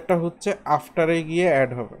ডিভাইডারটা হচ্ছে আফটারে গিয়ে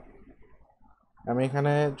অ্যাড হবে। আমি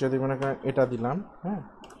এখানে যদি মনে করেন এটা দিলাম, হ্যাঁ,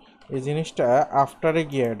 এই জিনিসটা আফটারে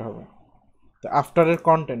গিয়ে অ্যাড হবে। তো আফটারের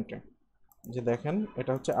কন্টেন্টে যে দেখেন,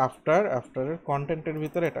 এটা হচ্ছে আফটারের কন্টেন্টের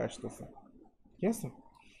ভিতরে এটা আসতেছে, ঠিক আছে?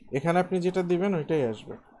 এখানে আপনি যেটা দিবেন ওইটাই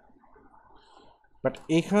আসবে, বাট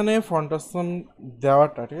এখানে ফন্টাসম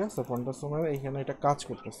দেওয়াটা, ঠিক আছে, ফন্টাসমের এখানে এটা কাজ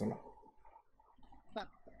করতেছে না।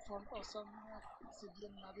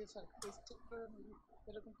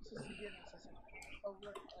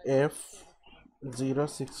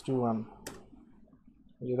 F061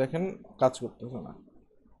 যে দেখেন কাজ করতেছে না,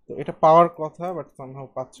 তো এটা পাওয়ার কথা, বাট সামহাউ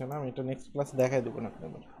পাচ্ছে না। আমি এটা নেক্সট ক্লাস দেখাই দেবো না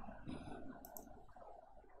আপনাদের।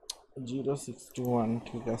 061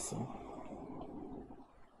 ঠিক আছে।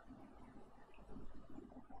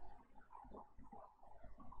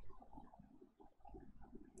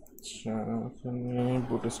 আচ্ছা, এখানে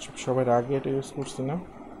বুটস্ট্র্যাপ সবার আগে এটা ইউজ করছি না,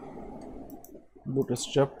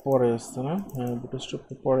 বুটস্ট্র্যাপ পরে আসছে না? হ্যাঁ, বুটস্ট্র্যাপ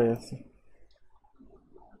তো পরে আছে।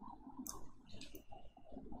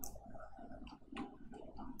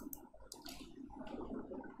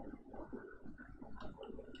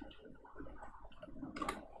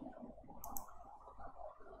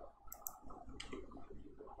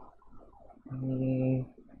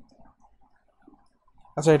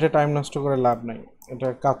 আচ্ছা, এটা টাইম নষ্ট করে লাভ নাই, এটা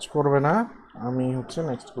কাজ করবে না। আমি হচ্ছে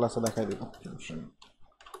নেক্সট ক্লাসে দেখাই দিব, সমস্যা নেই।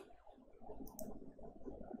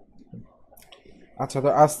 আচ্ছা, তো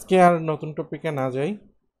আজকে আর নতুন টপিকে না যাই,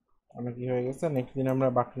 অনেক কি হয়ে গেছে। নেক্সট দিন আমরা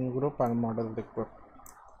বাটন গ্রুপ আর মডেল দেখবো।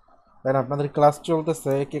 দেন আপনাদের ক্লাস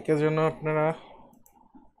চলতেছে, কে কে যেন আপনারা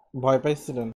ভয় পাইছিলেন।